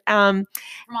listeners. From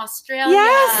Australia,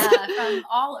 yes. From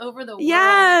all over the world.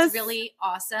 Yes. It's really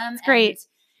awesome. It's great.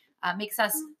 And makes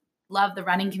us love the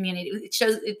running community.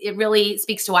 It really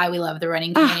speaks to why we love the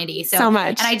running community. So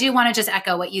much. And I do want to just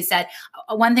echo what you said.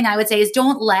 One thing I would say is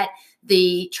don't let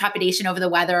the trepidation over the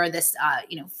weather or this,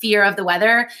 fear of the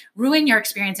weather ruin your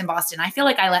experience in Boston. I feel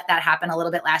like I let that happen a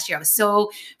little bit last year. I was so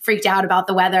freaked out about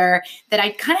the weather that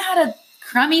I kind of had a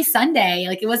crummy Sunday.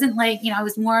 Like it wasn't like, I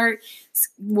was more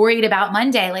worried about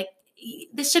Monday. Like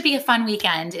this should be a fun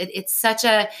weekend. It's such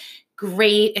a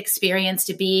great experience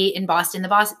to be in Boston.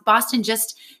 Boston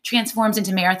just transforms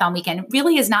into marathon weekend. It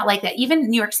really is not like that. Even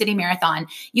New York City Marathon,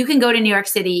 you can go to New York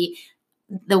City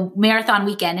the marathon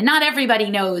weekend and not everybody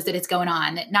knows that it's going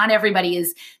on. Not everybody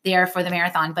is there for the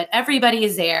marathon, but everybody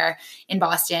is there in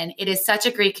Boston. It is such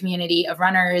a great community of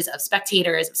runners, of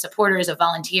spectators, of supporters, of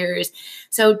volunteers.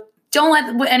 So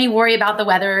don't let any worry about the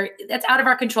weather. That's out of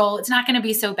our control. It's not going to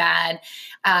be so bad.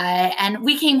 And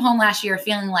we came home last year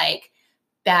feeling like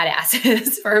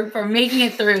badasses for making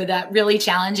it through that really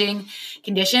challenging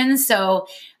conditions. So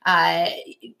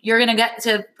you're going to get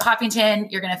to Hopkinton,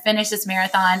 you're going to finish this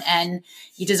marathon, and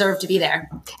you deserve to be there.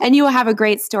 And you will have a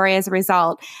great story as a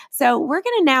result. So we're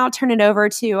going to now turn it over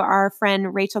to our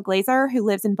friend Rachel Glazer, who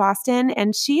lives in Boston,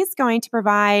 and she's going to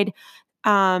provide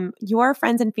your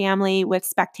friends and family with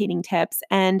spectating tips.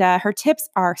 And her tips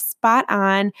are spot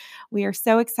on. We are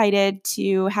so excited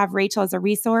to have Rachel as a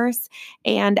resource.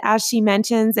 And as she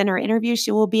mentions in her interview,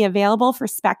 she will be available for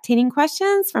spectating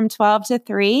questions from 12 to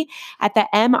 3 at the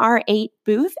MR8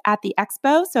 booth at the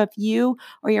Expo. So if you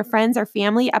or your friends or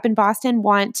family up in Boston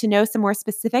want to know some more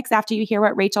specifics after you hear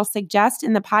what Rachel suggests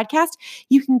in the podcast,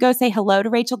 you can go say hello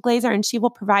to Rachel Glazer and she will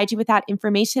provide you with that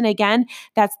information. Again,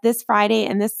 that's this Friday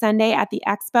and this Sunday at the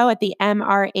Expo at the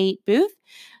MR8 booth.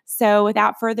 So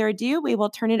without further ado, we will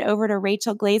turn it over to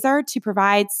Rachel Glazer to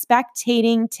provide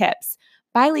spectating tips.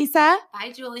 Bye, Lisa.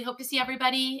 Bye, Julie. Hope to see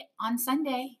everybody on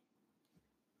Sunday.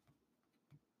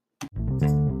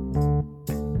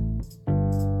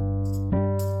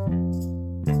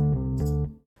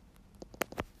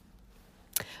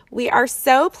 We are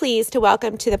so pleased to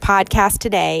welcome to the podcast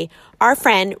today our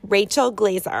friend Rachel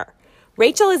Glaser.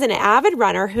 Rachel is an avid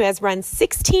runner who has run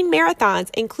 16 marathons,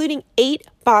 including 8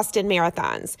 Boston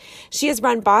marathons. She has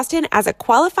run Boston as a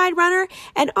qualified runner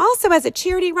and also as a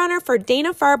charity runner for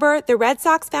Dana-Farber, the Red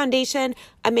Sox Foundation,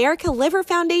 American Liver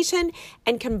Foundation,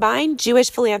 and Combined Jewish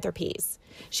Philanthropies.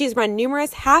 She's run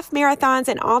numerous half marathons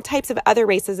and all types of other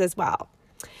races as well.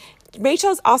 Rachel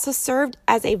has also served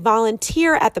as a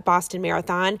volunteer at the Boston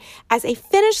Marathon as a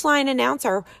finish line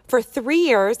announcer for 3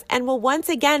 years and will once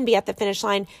again be at the finish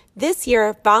line this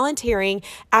year volunteering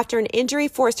after an injury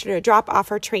forced her to drop off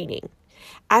her training.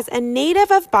 As a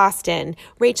native of Boston,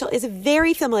 Rachel is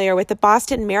very familiar with the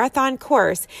Boston Marathon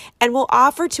course and will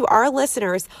offer to our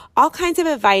listeners all kinds of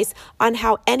advice on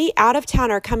how any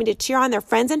out-of-towner coming to cheer on their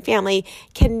friends and family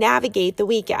can navigate the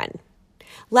weekend.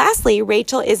 Lastly,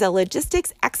 Rachel is a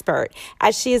logistics expert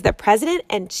as she is the president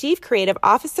and chief creative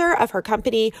officer of her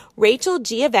company, Rachel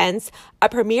G Events, a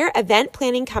premier event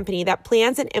planning company that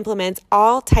plans and implements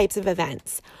all types of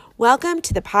events. Welcome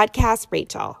to the podcast,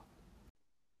 Rachel.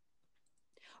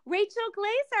 Rachel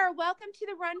Glaser, welcome to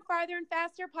the Run Farther and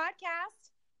Faster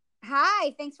podcast.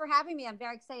 Hi, thanks for having me. I'm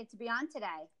very excited to be on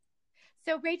today.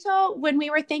 So, Rachel, when we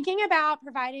were thinking about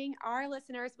providing our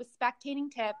listeners with spectating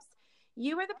tips,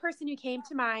 you were the person who came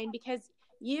to mind because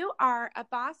you are a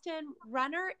Boston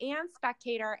runner and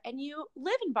spectator, and you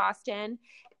live in Boston,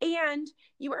 and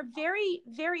you are very,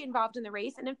 very involved in the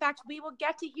race. And in fact, we will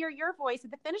get to hear your voice at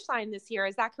the finish line this year.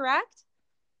 Is that correct?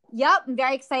 Yep, I'm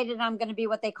very excited. I'm going to be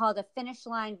what they call the finish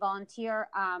line volunteer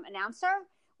announcer,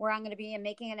 where I'm going to be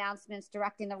making announcements,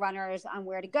 directing the runners on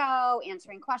where to go,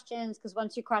 answering questions, because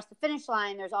once you cross the finish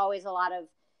line, there's always a lot of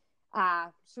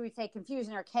should we say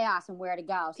confusion or chaos and where to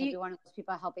go. So I'll be one of those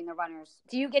people helping the runners.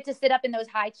 Do you get to sit up in those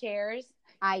high chairs?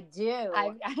 I do.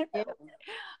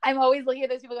 I'm always looking at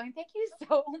those people going, thank you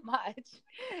so much.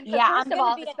 Yeah, first of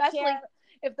all, especially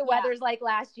if the weather's like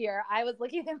last year, I was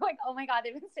looking at them like, oh my God,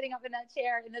 they've been sitting up in that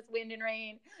chair in this wind and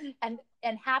rain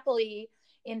and happily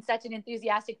in such an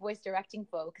enthusiastic voice directing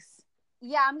folks.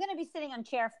 Yeah, I'm going to be sitting on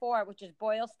chair 4, which is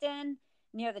Boylston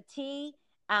near the T.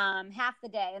 Half the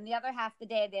day, and the other half the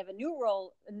day they have a new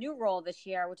role this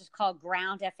year, which is called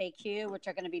Ground FAQ, which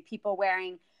are going to be people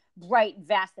wearing bright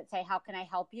vests that say, how can I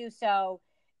help you? So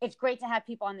it's great to have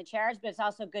people on the chairs, but it's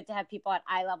also good to have people at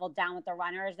eye level down with the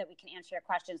runners that we can answer your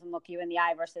questions and look you in the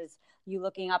eye versus you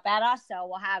looking up at us. So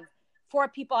we'll have 4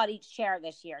 people at each chair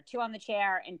this year, 2 on the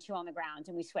chair and 2 on the ground,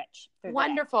 and we switch.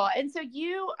 Wonderful. And so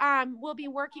you will be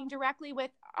working directly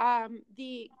with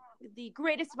the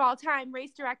greatest of all time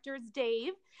race directors,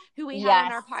 Dave, who we had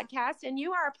on our podcast. And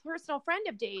you are a personal friend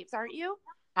of Dave's, aren't you?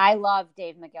 I love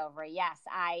Dave McGilvery. Yes.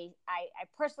 I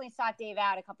personally sought Dave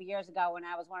out a couple years ago when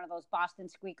I was one of those Boston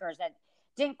squeakers that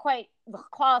didn't quite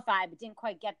qualify, but didn't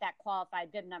quite get that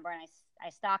qualified bib number. And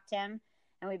I stalked him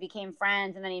and we became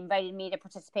friends. And then he invited me to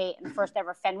participate in the first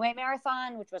ever Fenway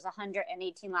Marathon, which was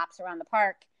 118 laps around the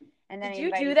park. And then did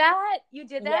you do that? You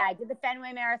did that? Yeah, I did the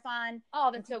Fenway Marathon. Oh,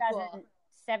 that's so cool.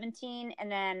 17,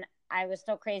 and then I was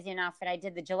still crazy enough that I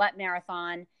did the Gillette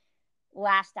Marathon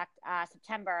last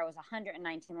September. It was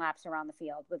 119 laps around the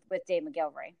field with Dave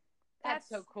McGilvery. That's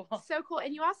so cool. So cool.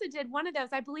 And you also did one of those,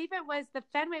 I believe it was the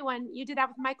Fenway one. You did that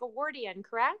with Michael Wardian,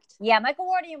 correct? Yeah, Michael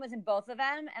Wardian was in both of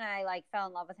them, and I fell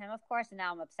in love with him, of course, and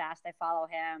now I'm obsessed. I follow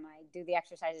him. I do the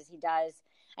exercises he does.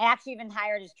 I actually even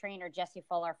hired his trainer, Jesse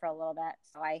Fuller, for a little bit.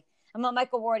 So I'm a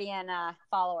Michael Wardian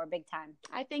follower big time.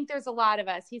 I think there's a lot of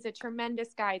us. He's a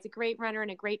tremendous guy. He's a great runner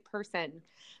and a great person.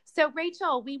 So,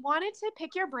 Rachel, we wanted to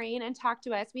pick your brain and talk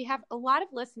to us. We have a lot of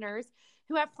listeners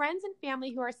who have friends and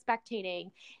family who are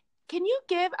spectating. Can you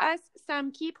give us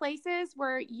some key places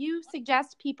where you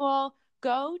suggest people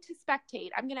go to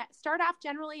spectate? I'm going to start off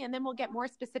generally, and then we'll get more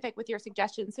specific with your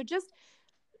suggestions. So just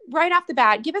right off the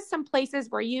bat, give us some places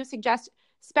where you suggest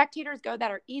spectators go that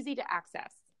are easy to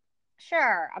access.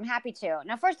 Sure, I'm happy to.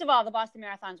 Now, first of all, the Boston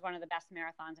Marathon is one of the best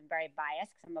marathons. I'm very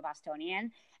biased because I'm a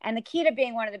Bostonian. And the key to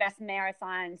being one of the best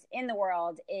marathons in the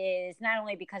world is not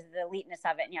only because of the eliteness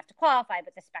of it and you have to qualify,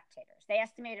 but the spectators. They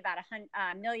estimate about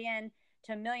 1 million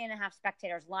to 1.5 million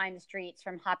spectators line the streets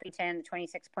from Hopkinton, the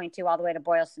 26.2, all the way to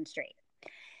Boylston Street.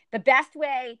 The best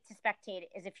way to spectate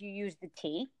is if you use the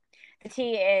T. The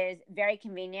T is very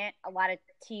convenient. A lot of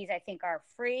Ts, I think, are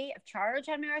free of charge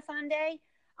on marathon day.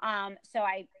 So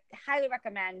I highly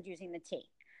recommend using the T.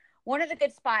 One of the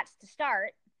good spots to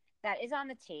start that is on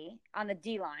the T, on the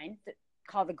D line,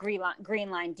 called the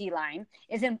green line D line,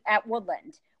 is at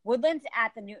Woodland. Woodland's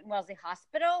at the Newton Wellesley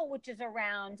Hospital, which is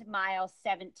around mile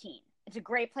 17. It's a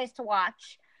great place to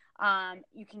watch.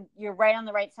 You're right on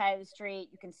the right side of the street.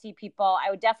 You can see people.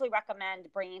 I would definitely recommend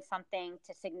bringing something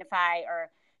to signify or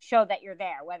show that you're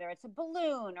there, whether it's a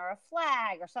balloon or a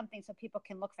flag or something so people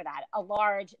can look for that. A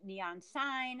large neon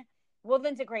sign.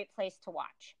 Woodland's a great place to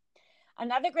watch.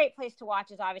 Another great place to watch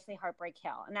is obviously Heartbreak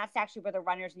Hill. And that's actually where the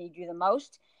runners need you the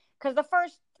most, because the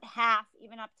first half,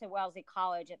 even up to Wellesley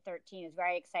College at 13, is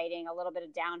very exciting. A little bit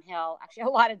of downhill, actually a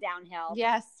lot of downhill.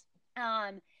 Yes.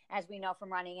 As we know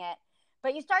from running it.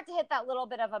 But you start to hit that little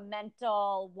bit of a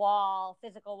mental wall,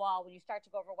 physical wall, when you start to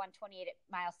go over 128 at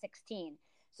mile 16.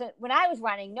 So when I was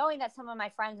running, knowing that some of my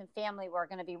friends and family were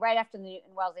going to be right after the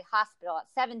Newton Wellesley Hospital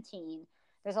at 17,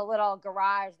 there's a little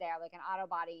garage there, like an auto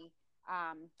body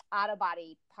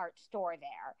part store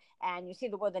there. And you see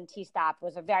the Woodland T-Stop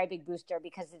was a very big booster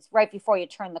because it's right before you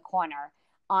turn the corner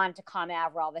onto Comm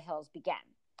Ave where all the hills begin.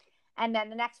 And then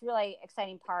the next really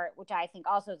exciting part, which I think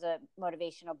also is a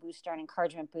motivational booster and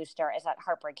encouragement booster, is at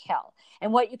Heartbreak Hill.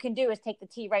 And what you can do is take the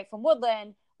T right from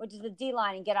Woodland, which is the D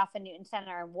line, and get off of Newton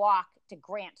Center and walk to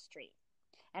Grant Street.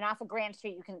 And off of Grant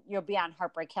Street, you'll be on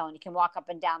Heartbreak Hill, and you can walk up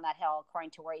and down that hill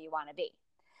according to where you want to be.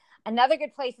 Another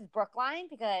good place is Brookline,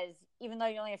 because even though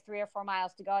you only have 3 or 4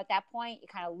 miles to go at that point, you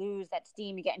kind of lose that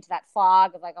steam. You get into that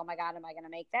fog of like, oh my God, am I going to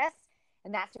make this?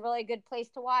 And that's a really good place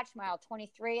to watch. Mile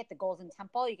 23 at the Golden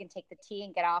Temple. You can take the T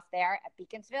and get off there at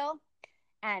Beaconsville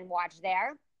and watch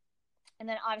there. And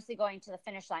then obviously going to the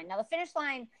finish line. Now, the finish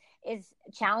line is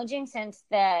challenging since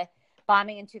the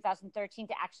bombing in 2013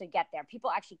 to actually get there.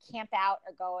 People actually camp out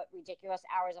or go at ridiculous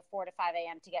hours of 4 to 5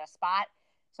 a.m. to get a spot.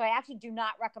 So I actually do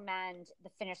not recommend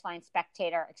the finish line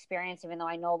spectator experience, even though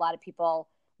I know a lot of people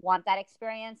want that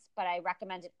experience, but I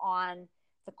recommend it on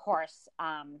the course.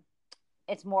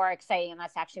 It's more exciting, and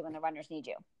that's actually when the runners need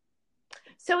you.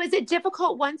 So is it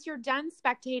difficult once you're done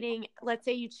spectating? Let's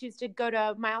say you choose to go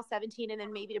to mile 17 and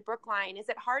then maybe to Brookline. Is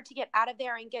it hard to get out of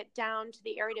there and get down to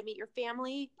the area to meet your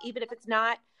family, even if it's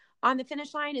not on the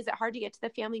finish line? Is it hard to get to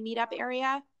the family meetup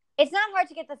area? It's not hard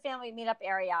to get to the family meetup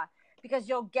area because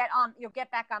you'll get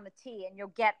back on the T and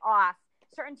you'll get off.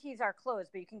 Certain T's are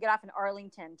closed, but you can get off in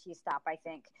Arlington T-Stop, I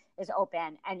think, is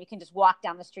open, and you can just walk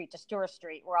down the street to Stewart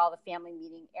Street, where all the family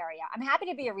meeting area. I'm happy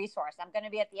to be a resource. I'm going to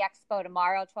be at the expo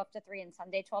tomorrow, 12 to 3, and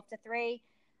Sunday, 12 to 3.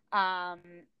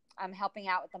 I'm helping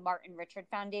out with the Martin Richard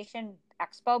Foundation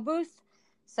expo booth.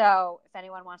 So if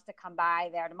anyone wants to come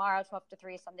by there tomorrow, 12 to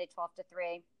 3, Sunday, 12 to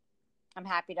 3, I'm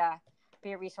happy to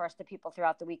be a resource to people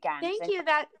throughout the weekend. Thank you.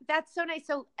 That's so nice.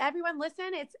 So everyone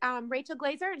listen, it's Rachel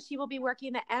Glazer, and she will be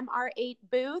working the MR8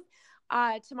 booth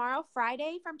tomorrow,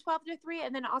 Friday from 12 to 3,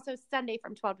 and then also Sunday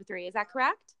from 12 to 3. Is that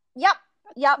correct? Yep.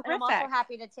 Terrific. And I'm also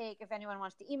happy to take, if anyone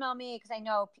wants to email me, because I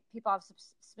know people have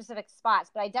specific spots,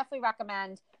 but I definitely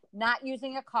recommend not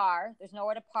using a car. There's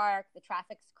nowhere to park. The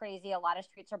traffic's crazy. A lot of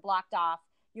streets are blocked off.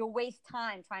 You'll waste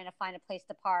time trying to find a place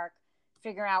to park,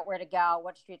 figure out where to go,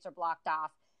 what streets are blocked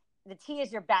off. The T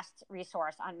is your best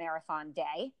resource on marathon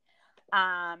day.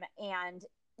 And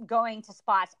going to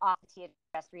spots off the T is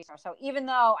your best resource. So even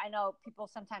though I know people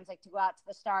sometimes like to go out to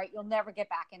the start, you'll never get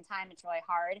back in time. It's really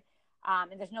hard.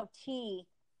 And there's no T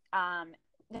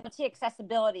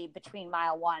accessibility between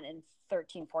mile 1 and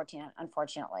 13, 14,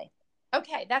 unfortunately.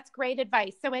 Okay, that's great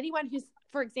advice. So anyone who's,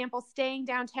 for example, staying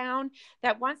downtown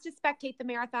that wants to spectate the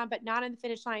marathon but not on the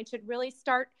finish line should really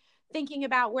start thinking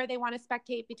about where they want to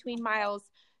spectate between miles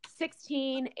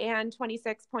 16 and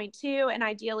 26.2, and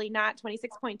ideally not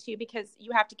 26.2 because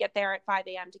you have to get there at 5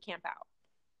 a.m. to camp out.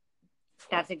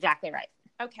 That's exactly right.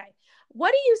 Okay.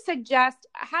 What do you suggest?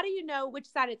 How do you know which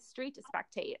side of the street to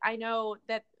spectate? I know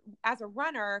that as a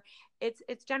runner, it's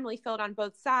generally filled on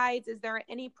both sides. Is there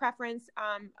any preference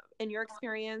in your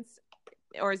experience,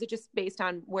 or is it just based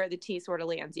on where the T sort of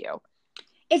lands you?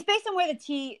 It's based on where the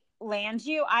T lands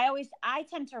you. I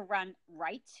tend to run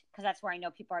right because that's where I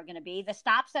know people are going to be. The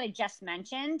stops that I just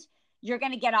mentioned, you're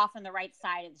going to get off on the right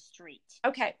side of the street.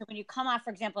 Okay. So when you come off,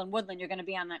 for example, in Woodland, you're going to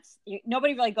be on that.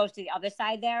 Nobody really goes to the other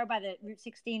side there by the Route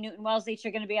 16 Newton Wellesley.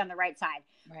 You're going to be on the right side.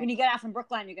 Right. When you get off in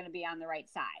Brookline, you're going to be on the right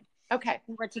side. Okay.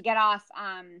 Or to get off,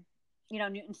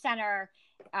 Newton Center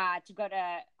to go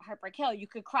to Heartbreak Hill, you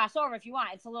could cross over if you want.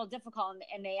 It's a little difficult,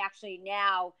 and they actually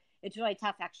now it's really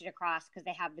tough actually to cross because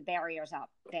they have the barriers up.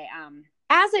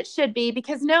 As it should be,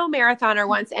 because no marathoner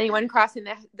wants anyone crossing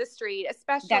the street,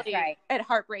 especially at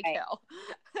Heartbreak Hill.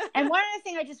 And one other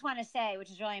thing I just want to say,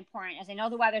 which is really important, is I know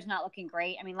the weather's not looking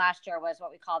great. I mean, last year was what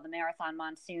we called the marathon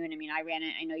monsoon. I mean, I ran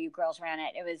it. I know you girls ran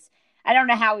it. I don't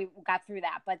know how we got through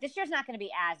that, but this year's not going to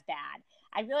be as bad.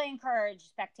 I really encourage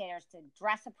spectators to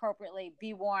dress appropriately,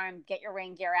 be warm, get your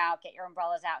rain gear out, get your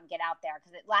umbrellas out, and get out there.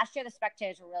 Because last year the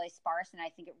spectators were really sparse, and I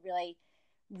think it really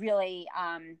really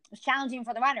was challenging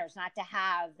for the runners not to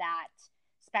have that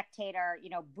spectator,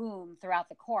 boom throughout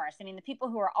the course. I mean, the people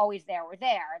who are always there were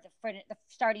there. The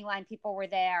starting line people were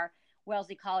there.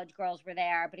 Wellesley College girls were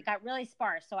there, but it got really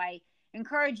sparse. So I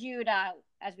encourage you to,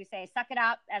 as we say, suck it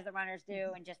up as the runners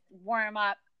do, and just warm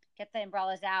up, get the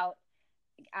umbrellas out,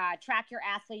 track your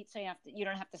athletes so you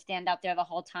don't have to stand out there the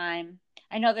whole time.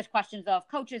 I know there's questions of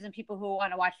coaches and people who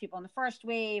want to watch people in the first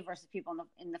wave versus people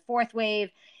in the fourth wave.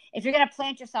 If you're going to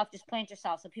plant yourself, just plant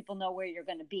yourself so people know where you're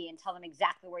going to be and tell them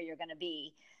exactly where you're going to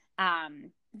be.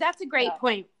 That's a great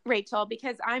point, Rachel,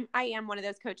 because I am one of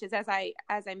those coaches. As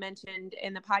I mentioned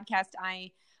in the podcast,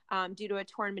 I, due to a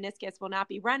torn meniscus, will not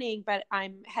be running, but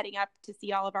I'm heading up to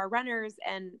see all of our runners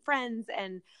and friends.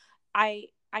 And I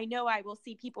know I will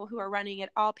see people who are running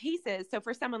at all paces. So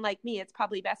for someone like me, it's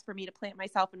probably best for me to plant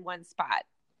myself in one spot.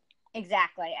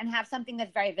 Exactly. And have something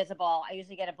that's very visible. I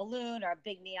usually get a balloon or a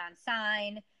big neon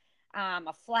sign,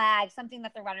 a flag, something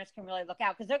that the runners can really look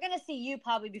out, because they're going to see you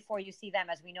probably before you see them,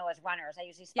 as we know as runners. I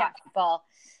usually spot people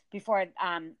before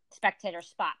spectators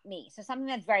spot me. So something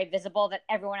that's very visible that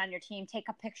everyone on your team, take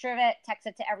a picture of it, text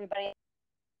it to everybody. I'm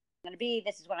going to be,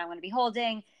 this is what I'm going to be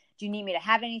holding. Do you need me to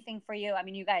have anything for you? I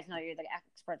mean, you guys know you're the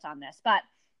experts on this, but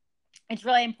it's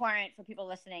really important for people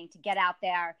listening to get out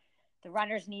there. The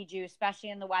runners need you, especially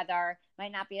in the weather.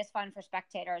 Might not be as fun for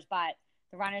spectators, but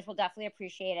the runners will definitely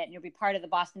appreciate it, and you'll be part of the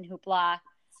Boston hoopla,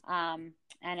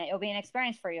 and it'll be an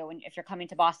experience for you if you're coming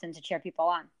to Boston to cheer people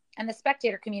on. And the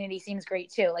spectator community seems great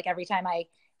too. Like every time I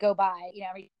go by,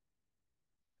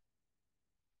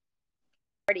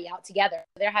 party out together,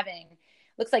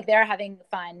 looks like they're having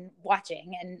fun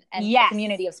watching, and yes, a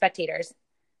community of spectators.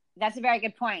 That's a very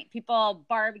good point. People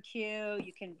barbecue.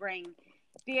 You can bring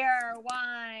beer,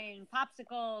 wine,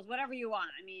 popsicles, whatever you want.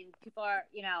 I mean,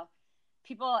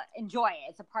 people enjoy it.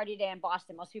 It's a party day in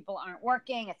Boston. Most people aren't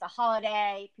working. It's a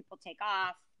holiday. People take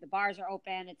off. The bars are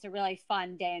open. It's a really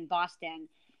fun day in Boston.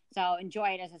 So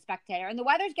enjoy it as a spectator. And the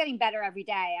weather's getting better every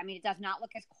day. I mean, it does not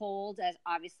look as cold as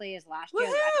obviously as last year.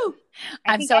 Woohoo!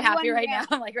 I'm so happy right now.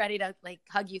 I'm like ready to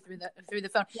hug you through the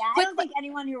phone. Yeah, I don't think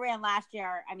anyone who ran last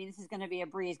year, I mean, this is going to be a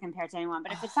breeze compared to anyone.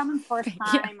 But if it's someone's first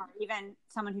time or even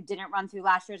someone who didn't run through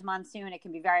last year's monsoon, it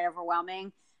can be very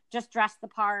overwhelming. Just dress the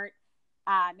part.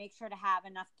 Make sure to have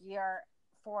enough gear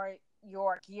for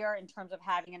your gear in terms of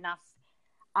having enough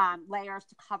layers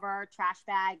to cover, trash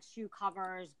bags, shoe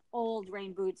covers, old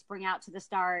rain boots, bring out to the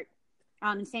start.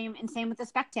 And same with the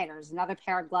spectators, another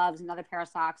pair of gloves, another pair of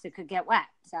socks. It could get wet.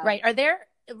 So. Right. Are there,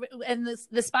 and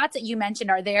the spots that you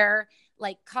mentioned, are there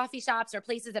like coffee shops or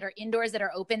places that are indoors that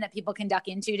are open that people can duck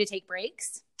into to take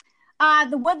breaks?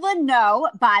 The Woodland, no,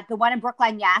 but the one in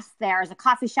Brookline, yes. There's a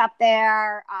coffee shop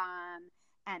there,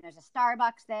 and there's a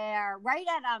Starbucks there. Right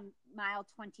at mile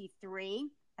 23,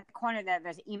 at the corner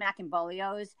there's Emac and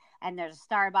Bolio's, and there's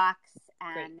a Starbucks,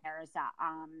 and there's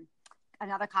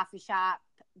another coffee shop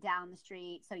down the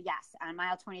street. So yes, on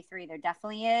mile 23, there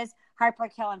definitely is.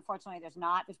 Hartbrook Hill, unfortunately, there's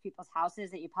not. There's people's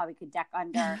houses that you probably could duck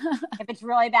under. If it's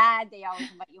really bad, they always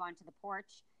invite you onto the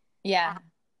porch. Yeah.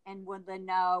 And Woodland,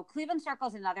 no. Cleveland Circle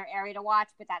is another area to watch,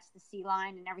 but that's the C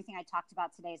line, and everything I talked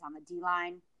about today is on the D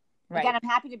line. Right. Again, I'm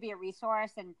happy to be a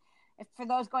resource, and for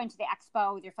those going to the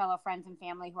expo with your fellow friends and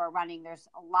family who are running, there's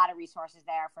a lot of resources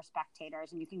there for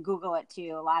spectators, and you can Google it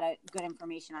too. A lot of good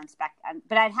information on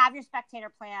but I'd have your spectator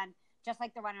plan, just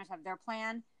like the runners have their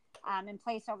plan in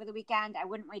place over the weekend. I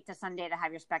wouldn't wait till Sunday to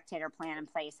have your spectator plan in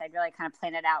place. I'd really kind of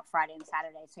plan it out Friday and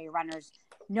Saturday so your runners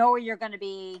know where you're going to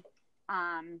be,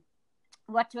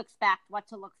 what to expect, what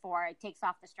to look for. It takes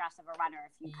off the stress of a runner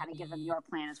if you kind of give them your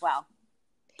plan as well.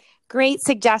 Great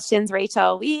suggestions,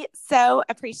 Rachel. We so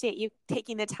appreciate you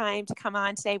taking the time to come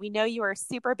on today. We know you are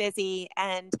super busy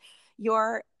and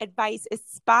your advice is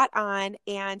spot on.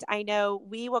 And I know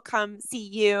we will come see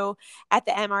you at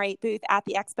the MR8 booth at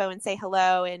the expo and say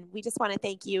hello. And we just want to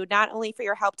thank you not only for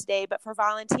your help today, but for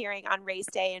volunteering on race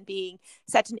day and being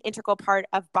such an integral part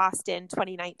of Boston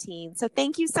 2019. So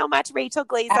thank you so much, Rachel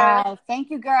Glaser. Thank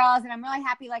you, girls. And I'm really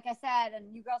happy, like I said,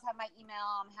 and you girls have my email.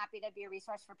 I'm happy to be a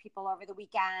resource for people over the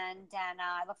weekend. And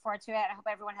I look forward to it. I hope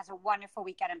everyone has a wonderful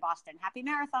weekend in Boston. Happy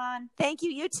marathon. Thank you.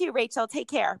 You too, Rachel. Take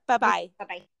care. Bye-bye.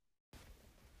 Bye-bye.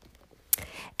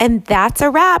 And that's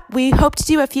a wrap. We hope to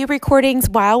do a few recordings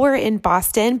while we're in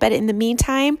Boston, but in the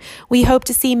meantime, we hope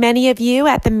to see many of you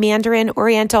at the Mandarin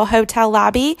Oriental Hotel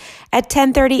lobby at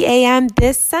 10:30 a.m.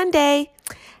 this Sunday.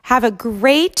 Have a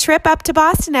great trip up to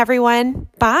Boston, everyone.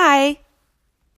 Bye.